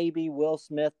except maybe Will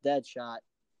Smith Deadshot.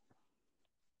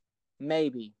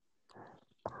 Maybe.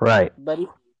 Right. But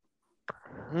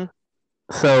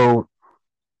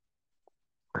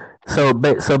So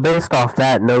based off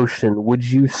that notion, would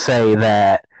you say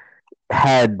that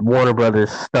had Warner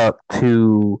Brothers stuck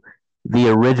to the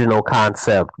original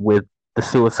concept with the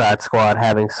Suicide Squad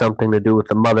having something to do with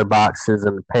the mother boxes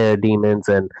and the parademons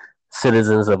and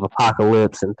Citizens of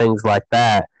Apocalypse and things like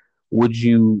that, would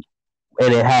you,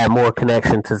 and it had more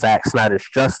connection to Zack Snyder's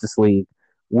Justice League,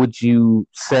 would you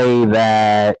say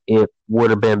that it would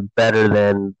have been better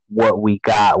than what we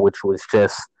got, which was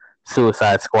just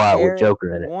Suicide Squad with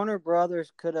Joker in it? Warner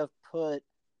Brothers could have put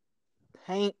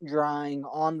paint drying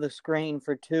on the screen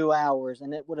for 2 hours,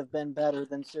 and it would have been better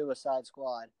than Suicide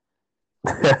Squad.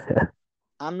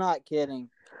 I'm not kidding.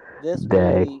 This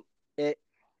movie,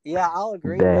 I'll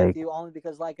agree with you, only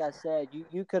because, like I said,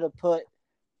 you could have put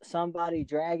somebody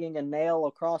dragging a nail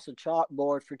across a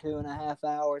chalkboard for 2.5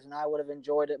 hours, and I would have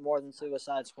enjoyed it more than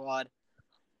Suicide Squad.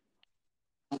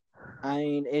 I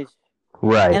mean, it's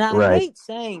right, and I right. hate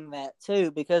saying that too,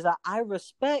 because I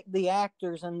respect the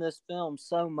actors in this film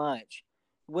so much.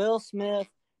 Will Smith,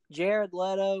 Jared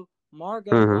Leto,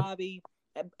 Margot Robbie,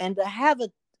 and to have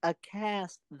a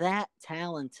cast that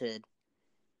talented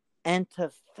and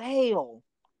to fail.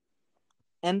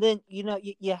 And then,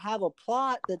 you have a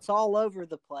plot that's all over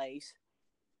the place,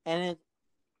 and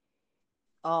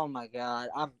oh my God,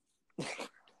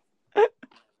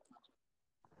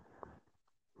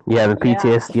 You having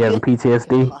PTSD? You having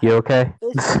PTSD? You okay?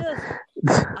 It's just,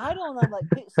 I don't know. Like,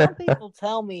 some people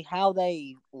tell me how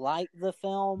they like the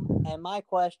film, and my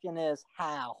question is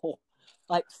how.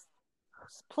 Like,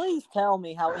 please tell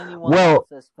me how anyone likes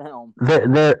this film.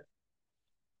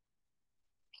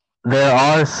 there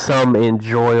are some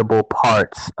enjoyable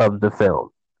parts of the film.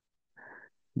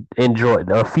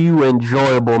 A few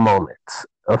enjoyable moments,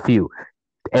 a few,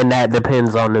 and that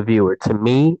depends on the viewer. To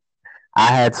me, I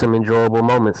had some enjoyable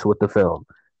moments with the film.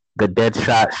 The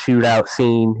Deadshot shootout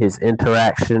scene, his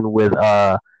interaction with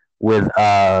the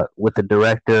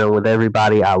director and with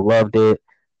everybody, I loved it.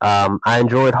 I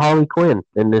enjoyed Harley Quinn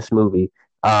in this movie.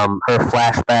 Her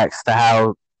flashbacks to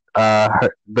how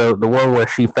the one where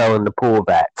she fell in the pool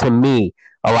vat. To me,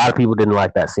 a lot of people didn't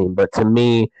like that scene, but to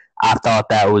me, I thought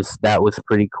that was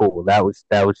pretty cool. That was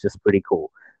just pretty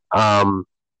cool. Um,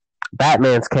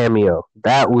 Batman's cameo,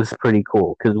 that was pretty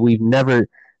cool because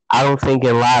I don't think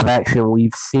in live action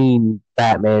we've seen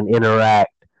Batman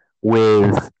interact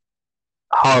with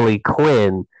Harley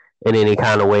Quinn in any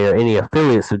kind of way or any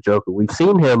affiliates of Joker. We've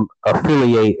seen him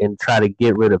affiliate and try to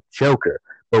get rid of Joker,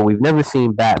 but we've never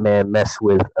seen Batman mess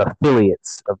with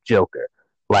affiliates of Joker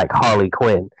like Harley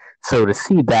Quinn. So to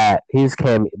see that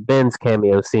Ben's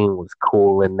cameo scene was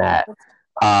cool in that.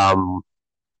 Um,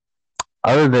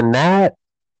 Other than that,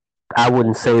 I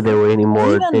wouldn't say there were any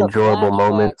more Even the enjoyable flashbacks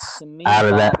moments to me out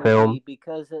of that bother film. me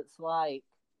because it's like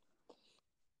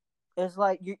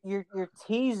you're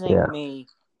teasing me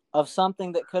of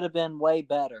something that could have been way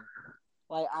better.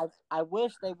 Like I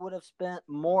wish they would have spent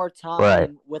more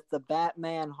time with the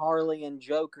Batman, Harley, and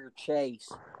Joker chase.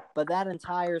 But that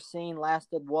entire scene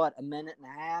lasted what, a minute and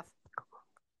a half?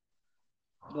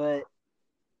 But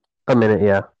A minute,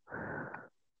 yeah.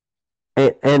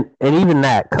 And even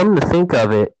that, come to think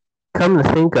of it,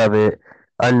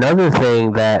 another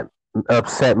thing that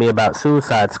upset me about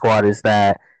Suicide Squad is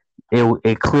that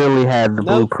it clearly had the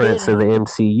no blueprints of kidding. the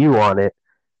MCU on it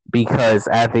because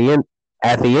at the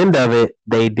end of it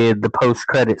they did the post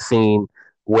credit scene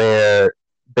where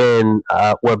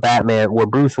where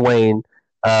Bruce Wayne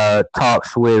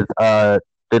talks with the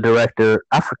director.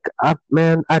 I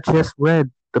just read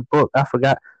the book. I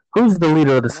forgot who's the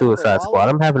leader of the Amanda Suicide Squad. Waller?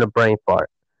 I'm having a brain fart.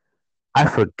 I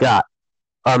forgot.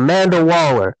 Amanda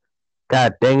Waller.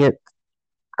 God dang it.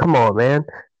 Come on, man.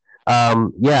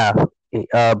 Yeah.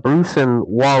 Bruce and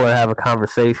Waller have a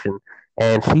conversation,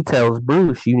 and she tells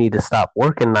Bruce, "You need to stop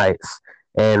working nights."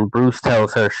 And Bruce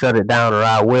tells her, "Shut it down, or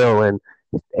I will." And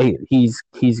he's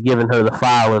giving her the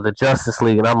file of the Justice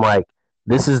League, and I'm like,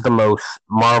 "This is the most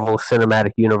Marvel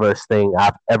Cinematic Universe thing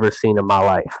I've ever seen in my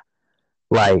life."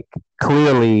 Like,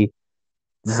 clearly,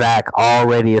 Zack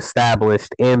already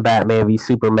established in Batman v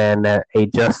Superman that a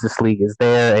Justice League is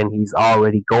there, and he's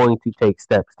already going to take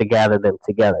steps to gather them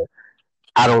together.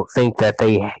 I don't think that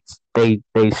they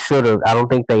should have. I don't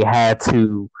think they had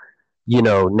to,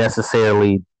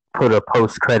 necessarily put a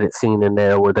post credit scene in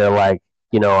there where they're like,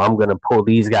 I'm gonna pull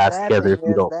these guys Sad together thing if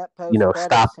you is don't, that post-credit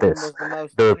stop scene this. was the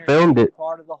most The film entertaining did.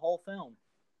 part of the whole film.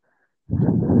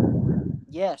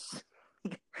 Yes.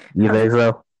 You think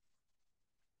so?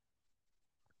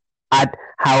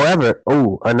 However,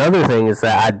 another thing is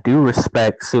that I do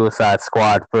respect Suicide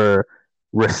Squad for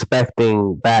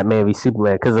respecting Batman v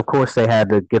Superman because, of course, they had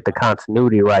to get the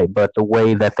continuity right, but the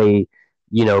way that they,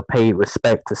 paid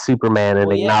respect to Superman and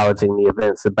Well, yeah. acknowledging the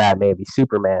events of Batman v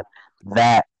Superman,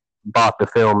 that brought the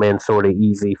film in sort of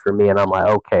easy for me, and I'm like,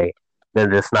 okay, they're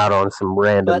just not on some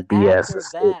random But BS. after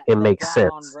that, It they makes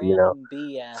got on sense, random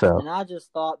BS, So and I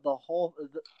just thought the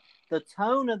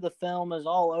tone of the film is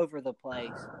all over the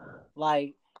place.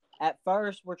 Like, at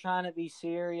first we're trying to be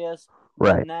serious,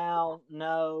 but right, now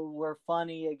no, we're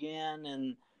funny again.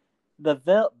 And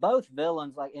both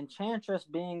villains, like Enchantress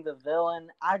being the villain,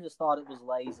 I just thought it was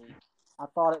lazy. I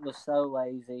thought it was so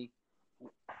lazy.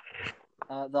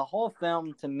 The whole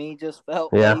film to me just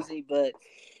felt yeah, lazy, but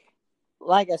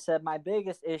like I said, my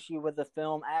biggest issue with the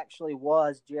film actually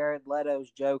was Jared Leto's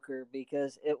Joker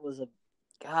because it was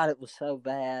it was so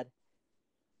bad.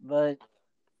 But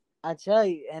I tell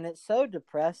you, and it's so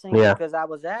depressing yeah, because I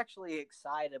was actually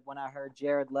excited when I heard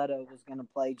Jared Leto was going to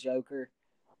play Joker.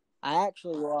 I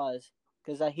actually was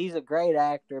because he's a great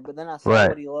actor, but then I saw right,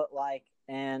 what he looked like,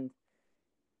 and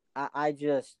I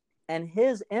just, and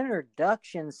his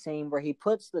introduction scene where he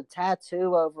puts the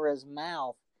tattoo over his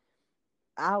mouth,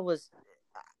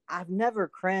 I've never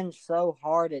cringed so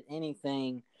hard at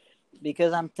anything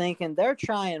because I'm thinking they're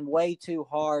trying way too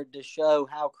hard to show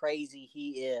how crazy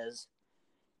he is.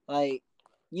 Like,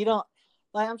 you don't,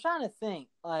 like, I'm trying to think,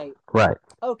 like, right,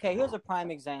 okay, here's a prime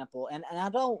example. And I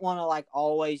don't want to, like,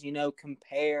 always,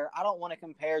 compare. I don't want to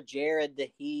compare Jared to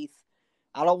Heath.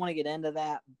 I don't want to get into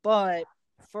that. But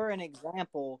for an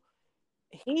example,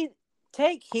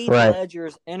 take Heath right,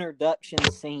 Ledger's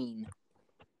introduction scene.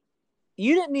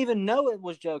 You didn't even know it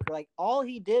was Joker. Like, all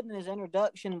he did in his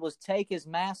introduction was take his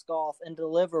mask off and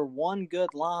deliver one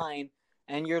good line,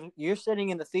 and you're sitting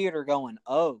in the theater going,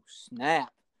 "Oh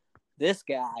snap, this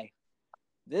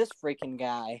freaking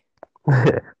guy."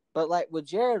 But like with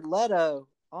Jared Leto,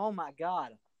 oh my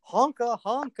god, honka,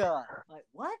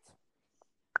 like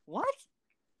what?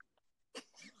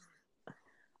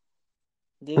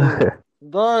 Dude,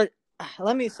 but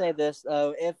let me say this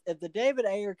though: if the David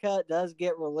Ayer cut does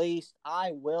get released,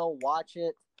 I will watch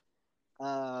it,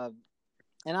 and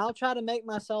I'll try to make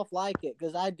myself like it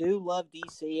because I do love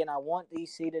DC and I want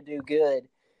DC to do good.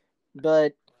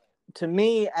 But to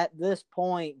me, at this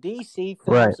point, DC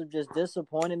films have just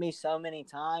disappointed me so many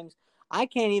times. I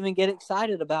can't even get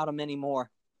excited about them anymore.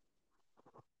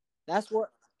 That's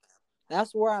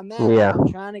where I'm at. Yeah,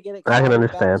 I'm trying to get excited I can about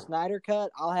understand. the Snyder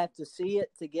Cut. I'll have to see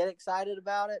it to get excited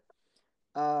about it.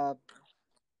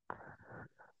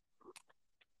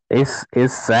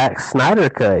 It's Zack Snyder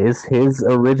cut. It's his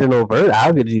original version.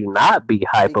 How could you not be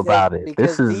hype about it?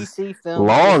 Because This is DC films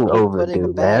long just keep putting a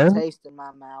overdue, bad man. taste in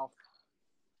my mouth.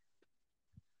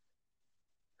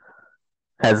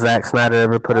 Has Zack Snyder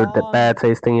ever put a bad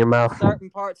taste in your mouth? Certain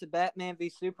parts of Batman v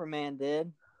Superman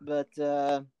did, but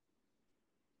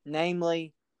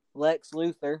namely Lex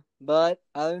Luthor. But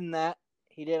other than that,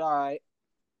 he did all right.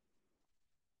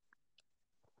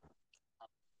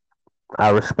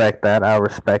 I respect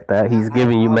that. He's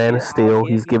giving you Man of Steel.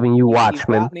 He's giving you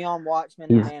Watchmen. You got me on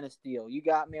Watchmen and Man of Steel. You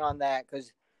got me on that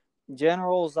because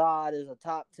General Zod is a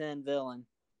top 10 villain.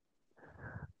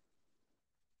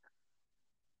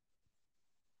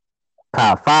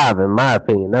 Top 5, in my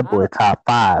opinion. That boy top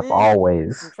 5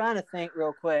 always. I'm trying to think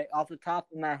real quick off the top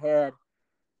of my head.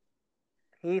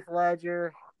 Heath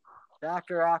Ledger,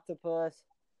 Dr. Octopus,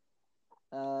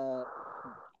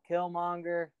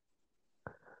 Killmonger.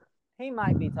 He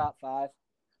might be top 5.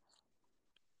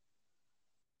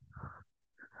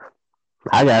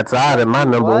 I got Zod in my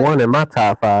number 1 in my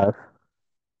top 5.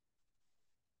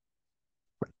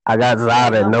 I got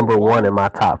Zod at number 1 in my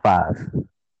top 5.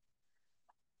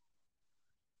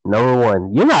 Number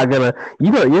 1. You're not gonna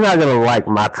like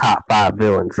my top 5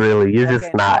 villains, really. You're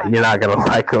just not. You're not gonna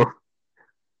like them.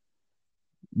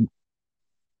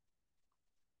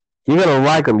 You're gonna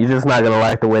like them. You're just not gonna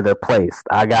like the way they're placed.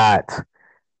 I got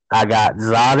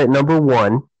Zod at number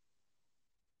 1.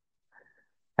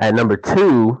 At number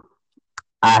 2,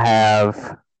 I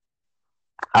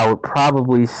would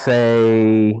probably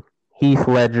say Heath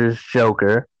Ledger's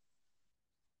Joker.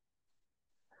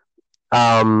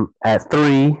 At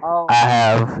 3, I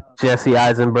have Jesse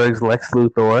Eisenberg's Lex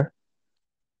Luthor.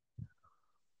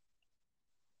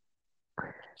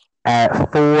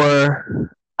 At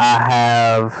 4, I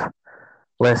have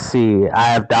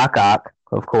Doc Ock,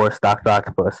 of course, Dr.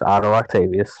 Octopus, Otto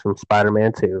Octavius from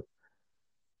Spider-Man 2.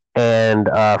 And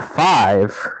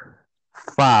 5,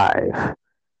 I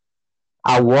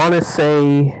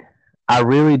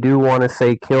really do want to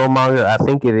say Killmonger. I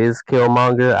think it is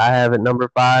Killmonger I have at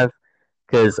number 5,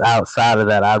 because outside of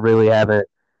that, I really haven't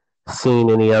seen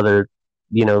any other,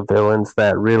 villains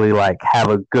that really, have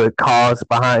a good cause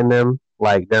behind them.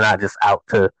 Like, they're not just out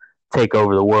to take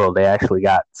over the world. They actually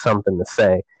got something to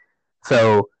say.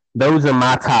 So those are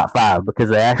my top 5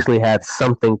 because they actually had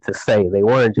something to say. They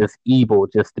weren't just evil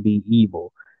just to be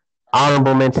evil.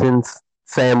 Honorable mentions,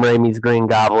 Sam Raimi's Green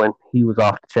Goblin. He was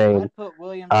off the chain. I'd put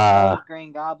William Dafoe's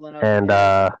Green Goblin over and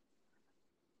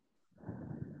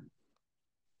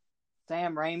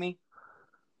Sam Raimi.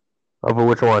 Over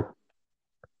which one?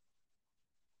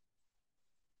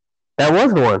 That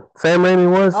was the one. Sam Raimi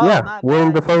was? Yeah.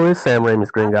 William Dafoe is Sam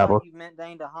Raimi's Green Goblin. You meant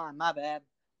Dane DeHaan. My bad.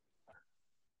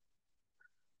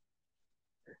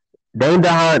 Dane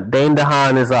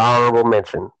DeHaan is an honorable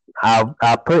mention. I'll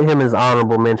put him as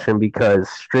honorable mention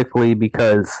strictly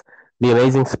because The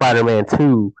Amazing Spider-Man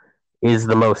 2 is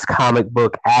the most comic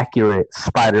book accurate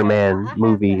Spider-Man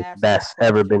movie that's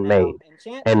ever been made.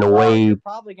 And the way you're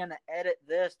probably going to edit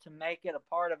this to make it a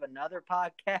part of another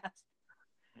podcast,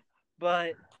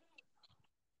 but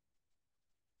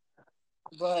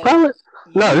probably,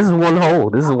 no, this is one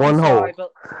whole. Sorry,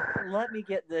 but let me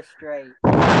get this straight.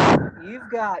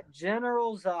 You've got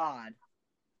General Zod.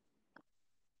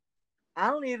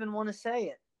 I don't even want to say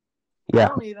it. Yeah. I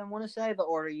don't even want to say the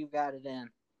order you've got it in.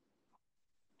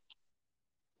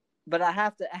 But I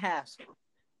have to ask,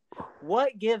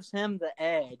 what gives him the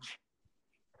edge?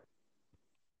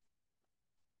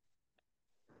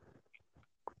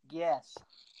 Yes.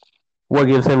 What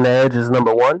gives him the edge is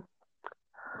number 1.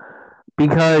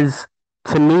 Because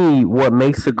to me, what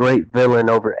makes a great villain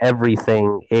over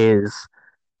everything is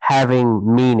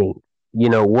having meaning.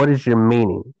 What is your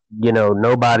meaning?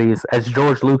 Nobody's, as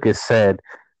George Lucas said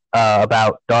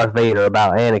about Darth Vader,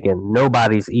 about Anakin,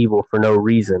 nobody's evil for no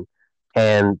reason.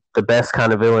 And the best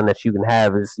kind of villain that you can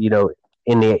have is,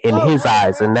 in his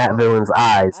eyes, in that villain's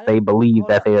eyes, they believe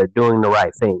that they are doing the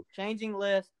right thing. Changing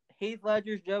list. Heath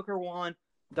Ledger's Joker 1,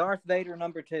 Darth Vader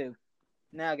number 2.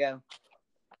 Now go.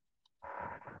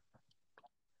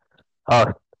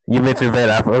 Oh, you mentioned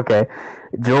Vader. Okay.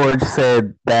 George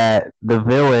said that the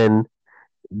villain,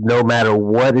 no matter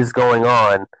what is going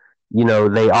on,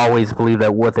 they always believe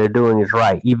that what they're doing is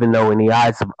right, even though in the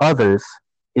eyes of others,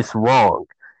 it's wrong.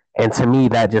 And to me,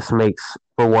 that just makes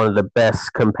for one of the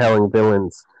best compelling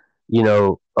villains,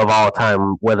 of all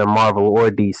time, whether Marvel or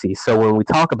DC. So when we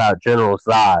talk about General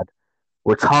Zod,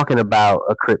 we're talking about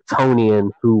a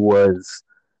Kryptonian who was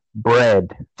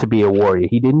bred to be a warrior.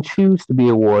 He didn't choose to be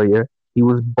a warrior. He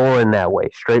was born that way,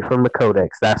 straight from the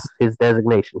Codex. That's his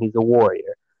designation. He's a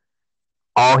warrior.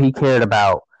 All he cared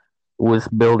about was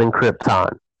building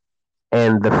Krypton.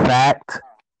 And the fact,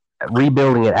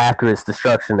 rebuilding it after its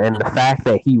destruction, and the fact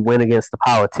that he went against the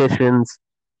politicians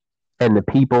and the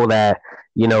people that,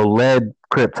 led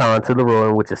Krypton to the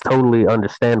ruin, which is totally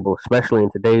understandable, especially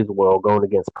in today's world, going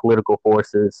against political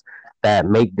forces that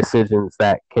make decisions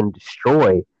that can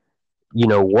destroy,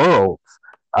 worlds,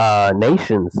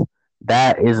 nations.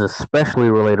 That is especially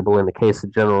relatable in the case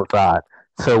of General Zod.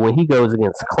 So when he goes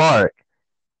against Clark,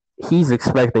 he's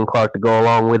expecting Clark to go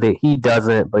along with it. He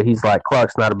doesn't, but he's like,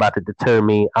 Clark's not about to deter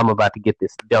me. I'm about to get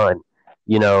this done,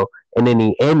 And in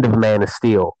the end of Man of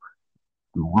Steel,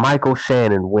 Michael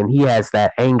Shannon, when he has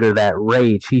that anger, that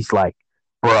rage, he's like,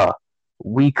 bruh,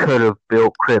 we could have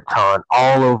built Krypton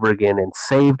all over again and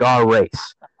saved our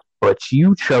race, but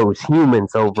you chose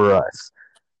humans over us.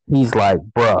 He's like,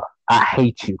 bruh, I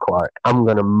hate you, Clark. I'm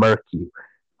going to murk you.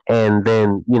 And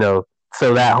then,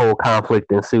 so that whole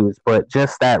conflict ensues. But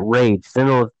just that rage,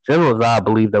 General Zod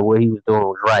believed that what he was doing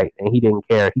was right, and he didn't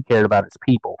care. He cared about his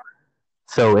people.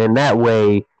 So in that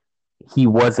way, he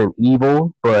wasn't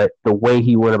evil, but the way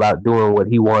he went about doing what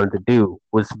he wanted to do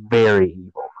was very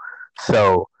evil.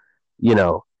 So,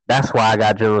 that's why I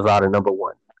got General Zod at number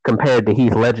 1. Compared to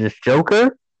Heath Ledger's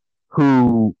Joker,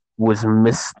 who was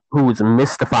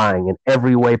mystifying in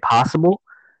every way possible,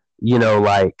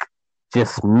 like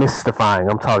just mystifying.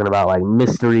 I'm talking about like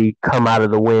mystery come out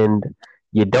of the wind.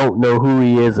 You don't know who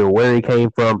he is or where he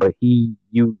came from, but he's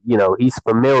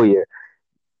familiar.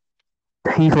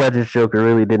 Heath Ledger's Joker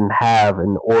really didn't have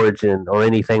an origin or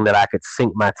anything that I could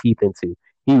sink my teeth into.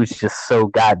 He was just so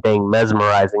goddamn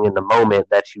mesmerizing in the moment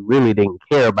that you really didn't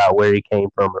care about where he came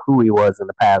from or who he was in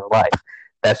the past life.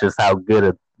 That's just how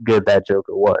good that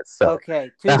Joker was. So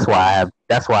okay, that's why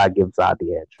I give Zod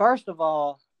the edge. First of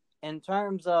all, in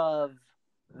terms of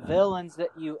villains that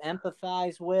you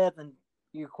empathize with and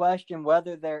you question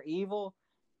whether they're evil,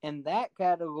 in that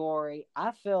category,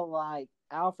 I feel like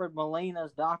Alfred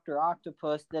Molina's Dr.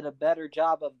 Octopus did a better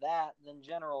job of that than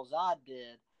General Zod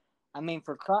did. I mean,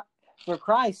 for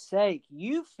Christ's sake,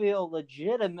 you feel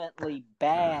legitimately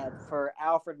bad for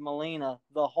Alfred Molina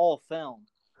the whole film.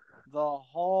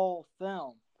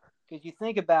 Because you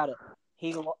think about it,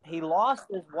 he lost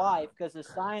his wife because his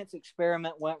science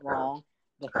experiment went wrong,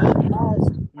 but he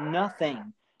has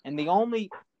nothing. And he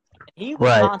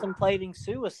was contemplating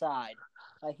suicide.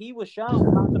 He was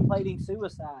shown contemplating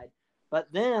suicide. But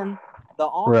then the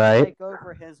arms take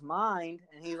over his mind,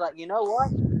 and he's like, you know what?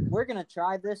 We're going to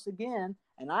try this again,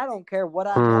 and I don't care what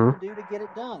I have to do to get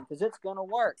it done, because it's going to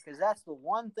work, because that's the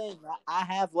one thing that I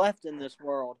have left in this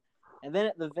world. And then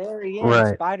at the very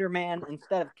end, Spider-Man,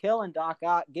 instead of killing Doc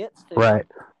Ock, gets to him.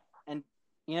 And,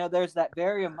 there's that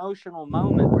very emotional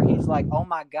moment where he's like, oh,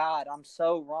 my God, I'm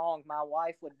so wrong. My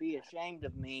wife would be ashamed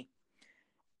of me.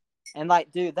 And,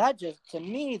 like, dude, to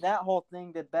me, that whole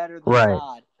thing did better than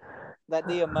God. That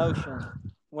the emotion,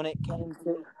 when it came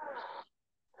to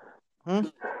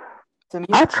me,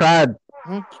 I tried.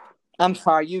 I'm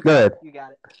sorry, you got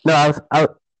it. No, I was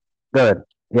good.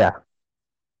 Yeah.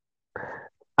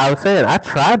 I was saying I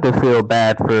tried to feel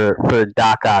bad for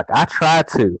Doc Ock. I tried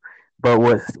to, but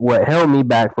what held me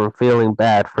back from feeling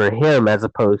bad for him as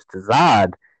opposed to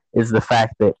Zod is the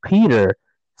fact that Peter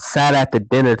sat at the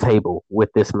dinner table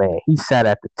with this man. He sat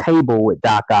at the table with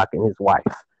Doc Ock and his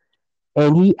wife.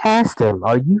 And he asked him,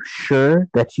 are you sure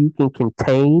that you can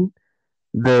contain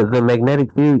the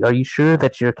magnetic field? Are you sure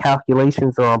that your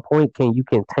calculations are on point? Can you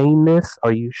contain this?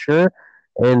 Are you sure?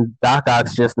 And Doc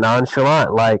Ock's just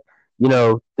nonchalant, like,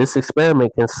 this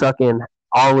experiment can suck in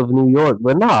all of New York.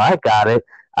 But no, I got it.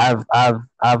 I've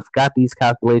got these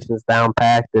calculations down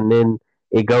packed, and then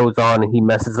it goes on and he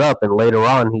messes up, and later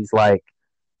on he's like,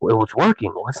 well, it was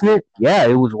working, wasn't it? Yeah,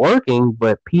 it was working,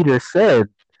 but Peter said,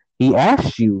 he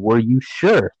asked you, were you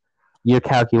sure your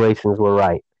calculations were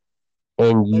right?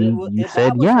 and But you that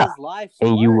said was yeah, his life's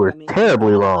and you work. were I mean, you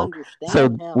terribly kind of wrong. So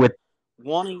understand him with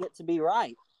wanting it to be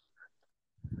right.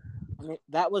 I mean,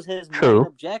 that was his main true,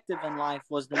 objective in life,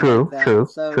 was to make that.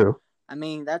 true. I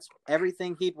mean, that's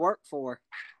everything he'd worked for.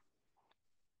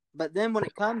 But then when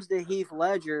it comes to Heath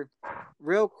Ledger,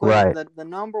 real quick, Right. the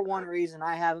number one reason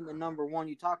I have him at number one,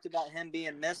 you talked about him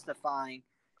being mystifying.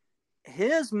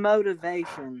 His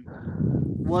motivation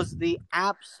was the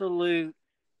absolute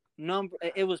number.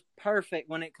 It was perfect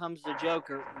when it comes to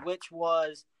Joker, which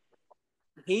was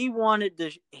he wanted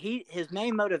to. His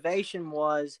main motivation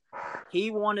was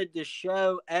he wanted to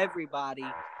show everybody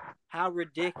how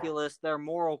ridiculous their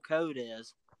moral code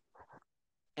is.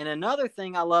 And another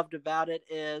thing I loved about it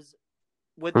is,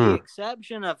 with the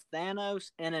exception of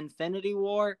Thanos and Infinity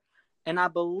War, and I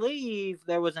believe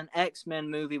there was an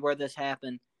X-Men movie where this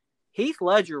happened, Heath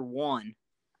Ledger won.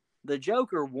 The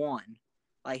Joker won.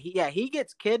 Like, he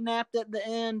gets kidnapped at the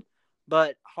end,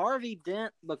 but Harvey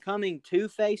Dent becoming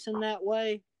Two-Face in that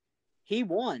way, he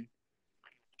won.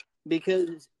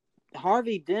 Because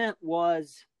Harvey Dent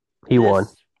was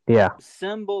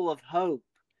symbol of hope.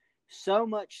 So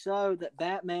much so that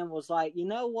Batman was like, you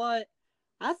know what?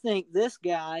 I think this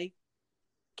guy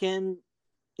can,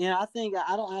 I think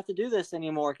I don't have to do this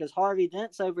anymore because Harvey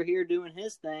Dent's over here doing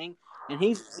his thing and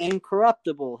he's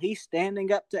incorruptible. He's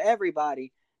standing up to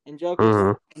everybody. And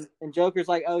Joker's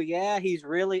like, oh yeah, he's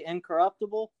really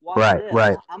incorruptible. Watch this.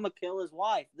 Right. I'm gonna kill his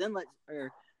wife. Then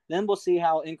we'll see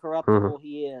how incorruptible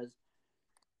he is.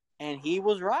 And he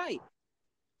was right.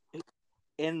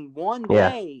 In one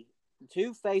day,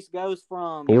 Two-Face goes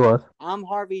from I'm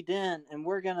Harvey Dent and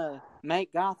we're gonna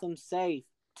make Gotham safe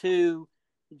to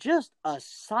just a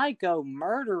psycho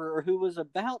murderer who was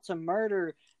about to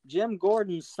murder Jim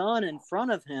Gordon's son in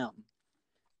front of him.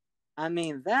 I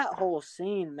mean, that whole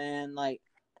scene, man, I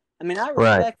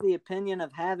respect the opinion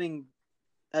of having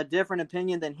a different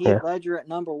opinion than Heath Ledger at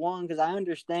number one, because I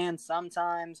understand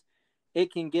sometimes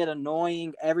it can get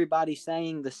annoying, everybody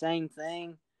saying the same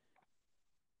thing.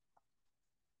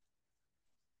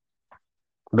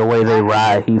 The way they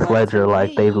ride Heath Ledger,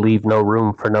 like they leave no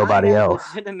room for nobody else.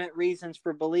 Legitimate reasons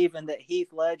for believing that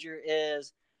Heath Ledger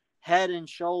is head and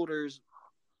shoulders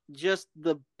just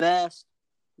the best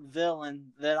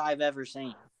villain that I've ever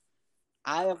seen.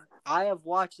 I have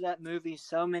watched that movie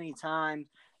so many times,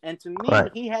 and to me,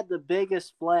 he had the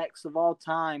biggest flex of all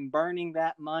time, burning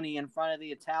that money in front of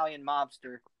the Italian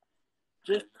mobster.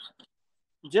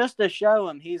 Just to show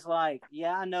him, he's like,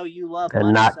 yeah, I know you love money,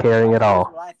 and not caring at all.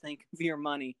 Here's what I think of your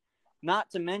money.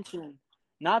 Not to mention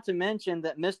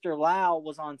that Mr. Lau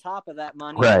was on top of that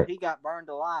money, so he got burned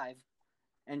alive,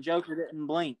 and Joker didn't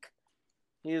blink.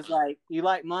 He was like, you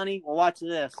like money? Well, watch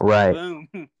this. Boom.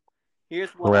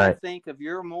 Here's what I think of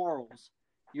your morals.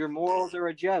 Your morals are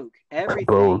a joke.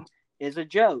 Everything is a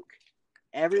joke.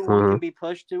 Everyone can be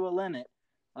pushed to a limit.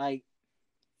 Like,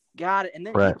 got it. And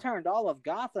then he turned all of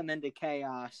Gotham into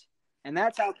chaos. And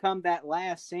that's how come that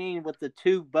last scene with the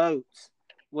two boats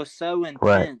was so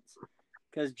intense.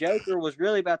 Because Joker was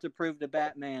really about to prove to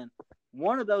Batman,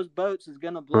 one of those boats is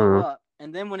going to blow up.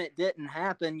 And then when it didn't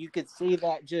happen, you could see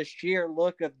that just sheer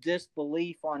look of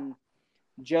disbelief on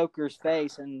Joker's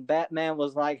face. And Batman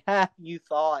was like, ha, you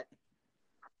thought.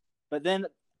 But then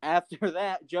after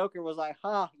that, Joker was like,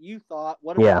 ha, you thought.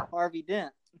 What about Harvey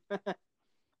Dent?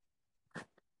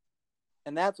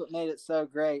 And that's what made it so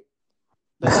great.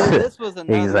 But this was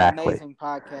another amazing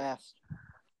podcast.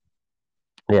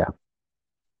 Yeah.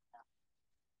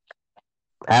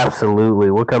 Absolutely.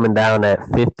 We're coming down at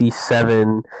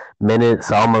 57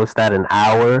 minutes, almost at an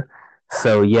hour.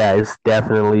 So, yeah, it's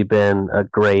definitely been a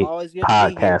great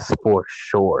podcast for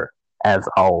sure, as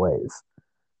always.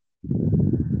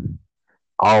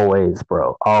 Always,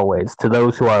 bro. Always. To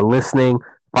those who are listening,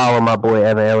 follow my boy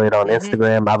Evan Elliot on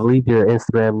Instagram. I believe your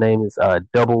Instagram name is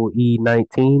double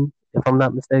E19, if I'm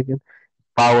not mistaken.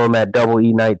 Follow him at double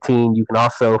E19. You can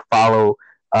also follow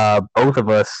both of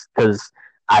us, because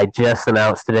I just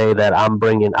announced today that I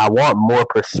want more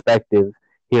perspective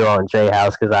here on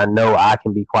Jayhouse, because I know I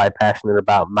can be quite passionate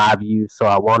about my views, so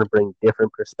I want to bring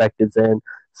different perspectives in.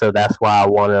 So that's why I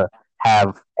want to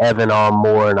have Evan on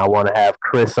more, and I want to have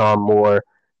Chris on more,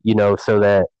 so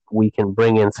that we can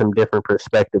bring in some different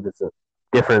perspectives and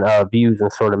different views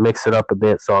and sort of mix it up a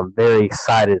bit. So I'm very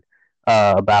excited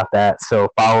about that. So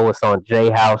follow us on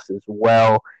Jayhouse as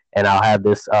well, and I'll have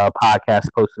this podcast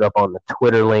posted up on the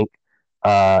Twitter link.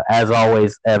 As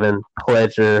always, Evan,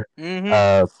 pleasure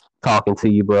talking to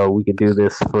you, bro. We could do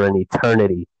this for an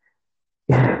eternity.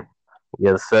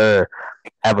 Yes, sir.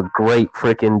 Have a great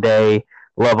freaking day.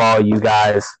 Love all you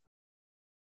guys.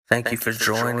 Thank you for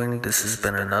joining. This has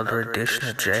been another edition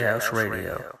of Jayhouse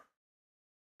Radio.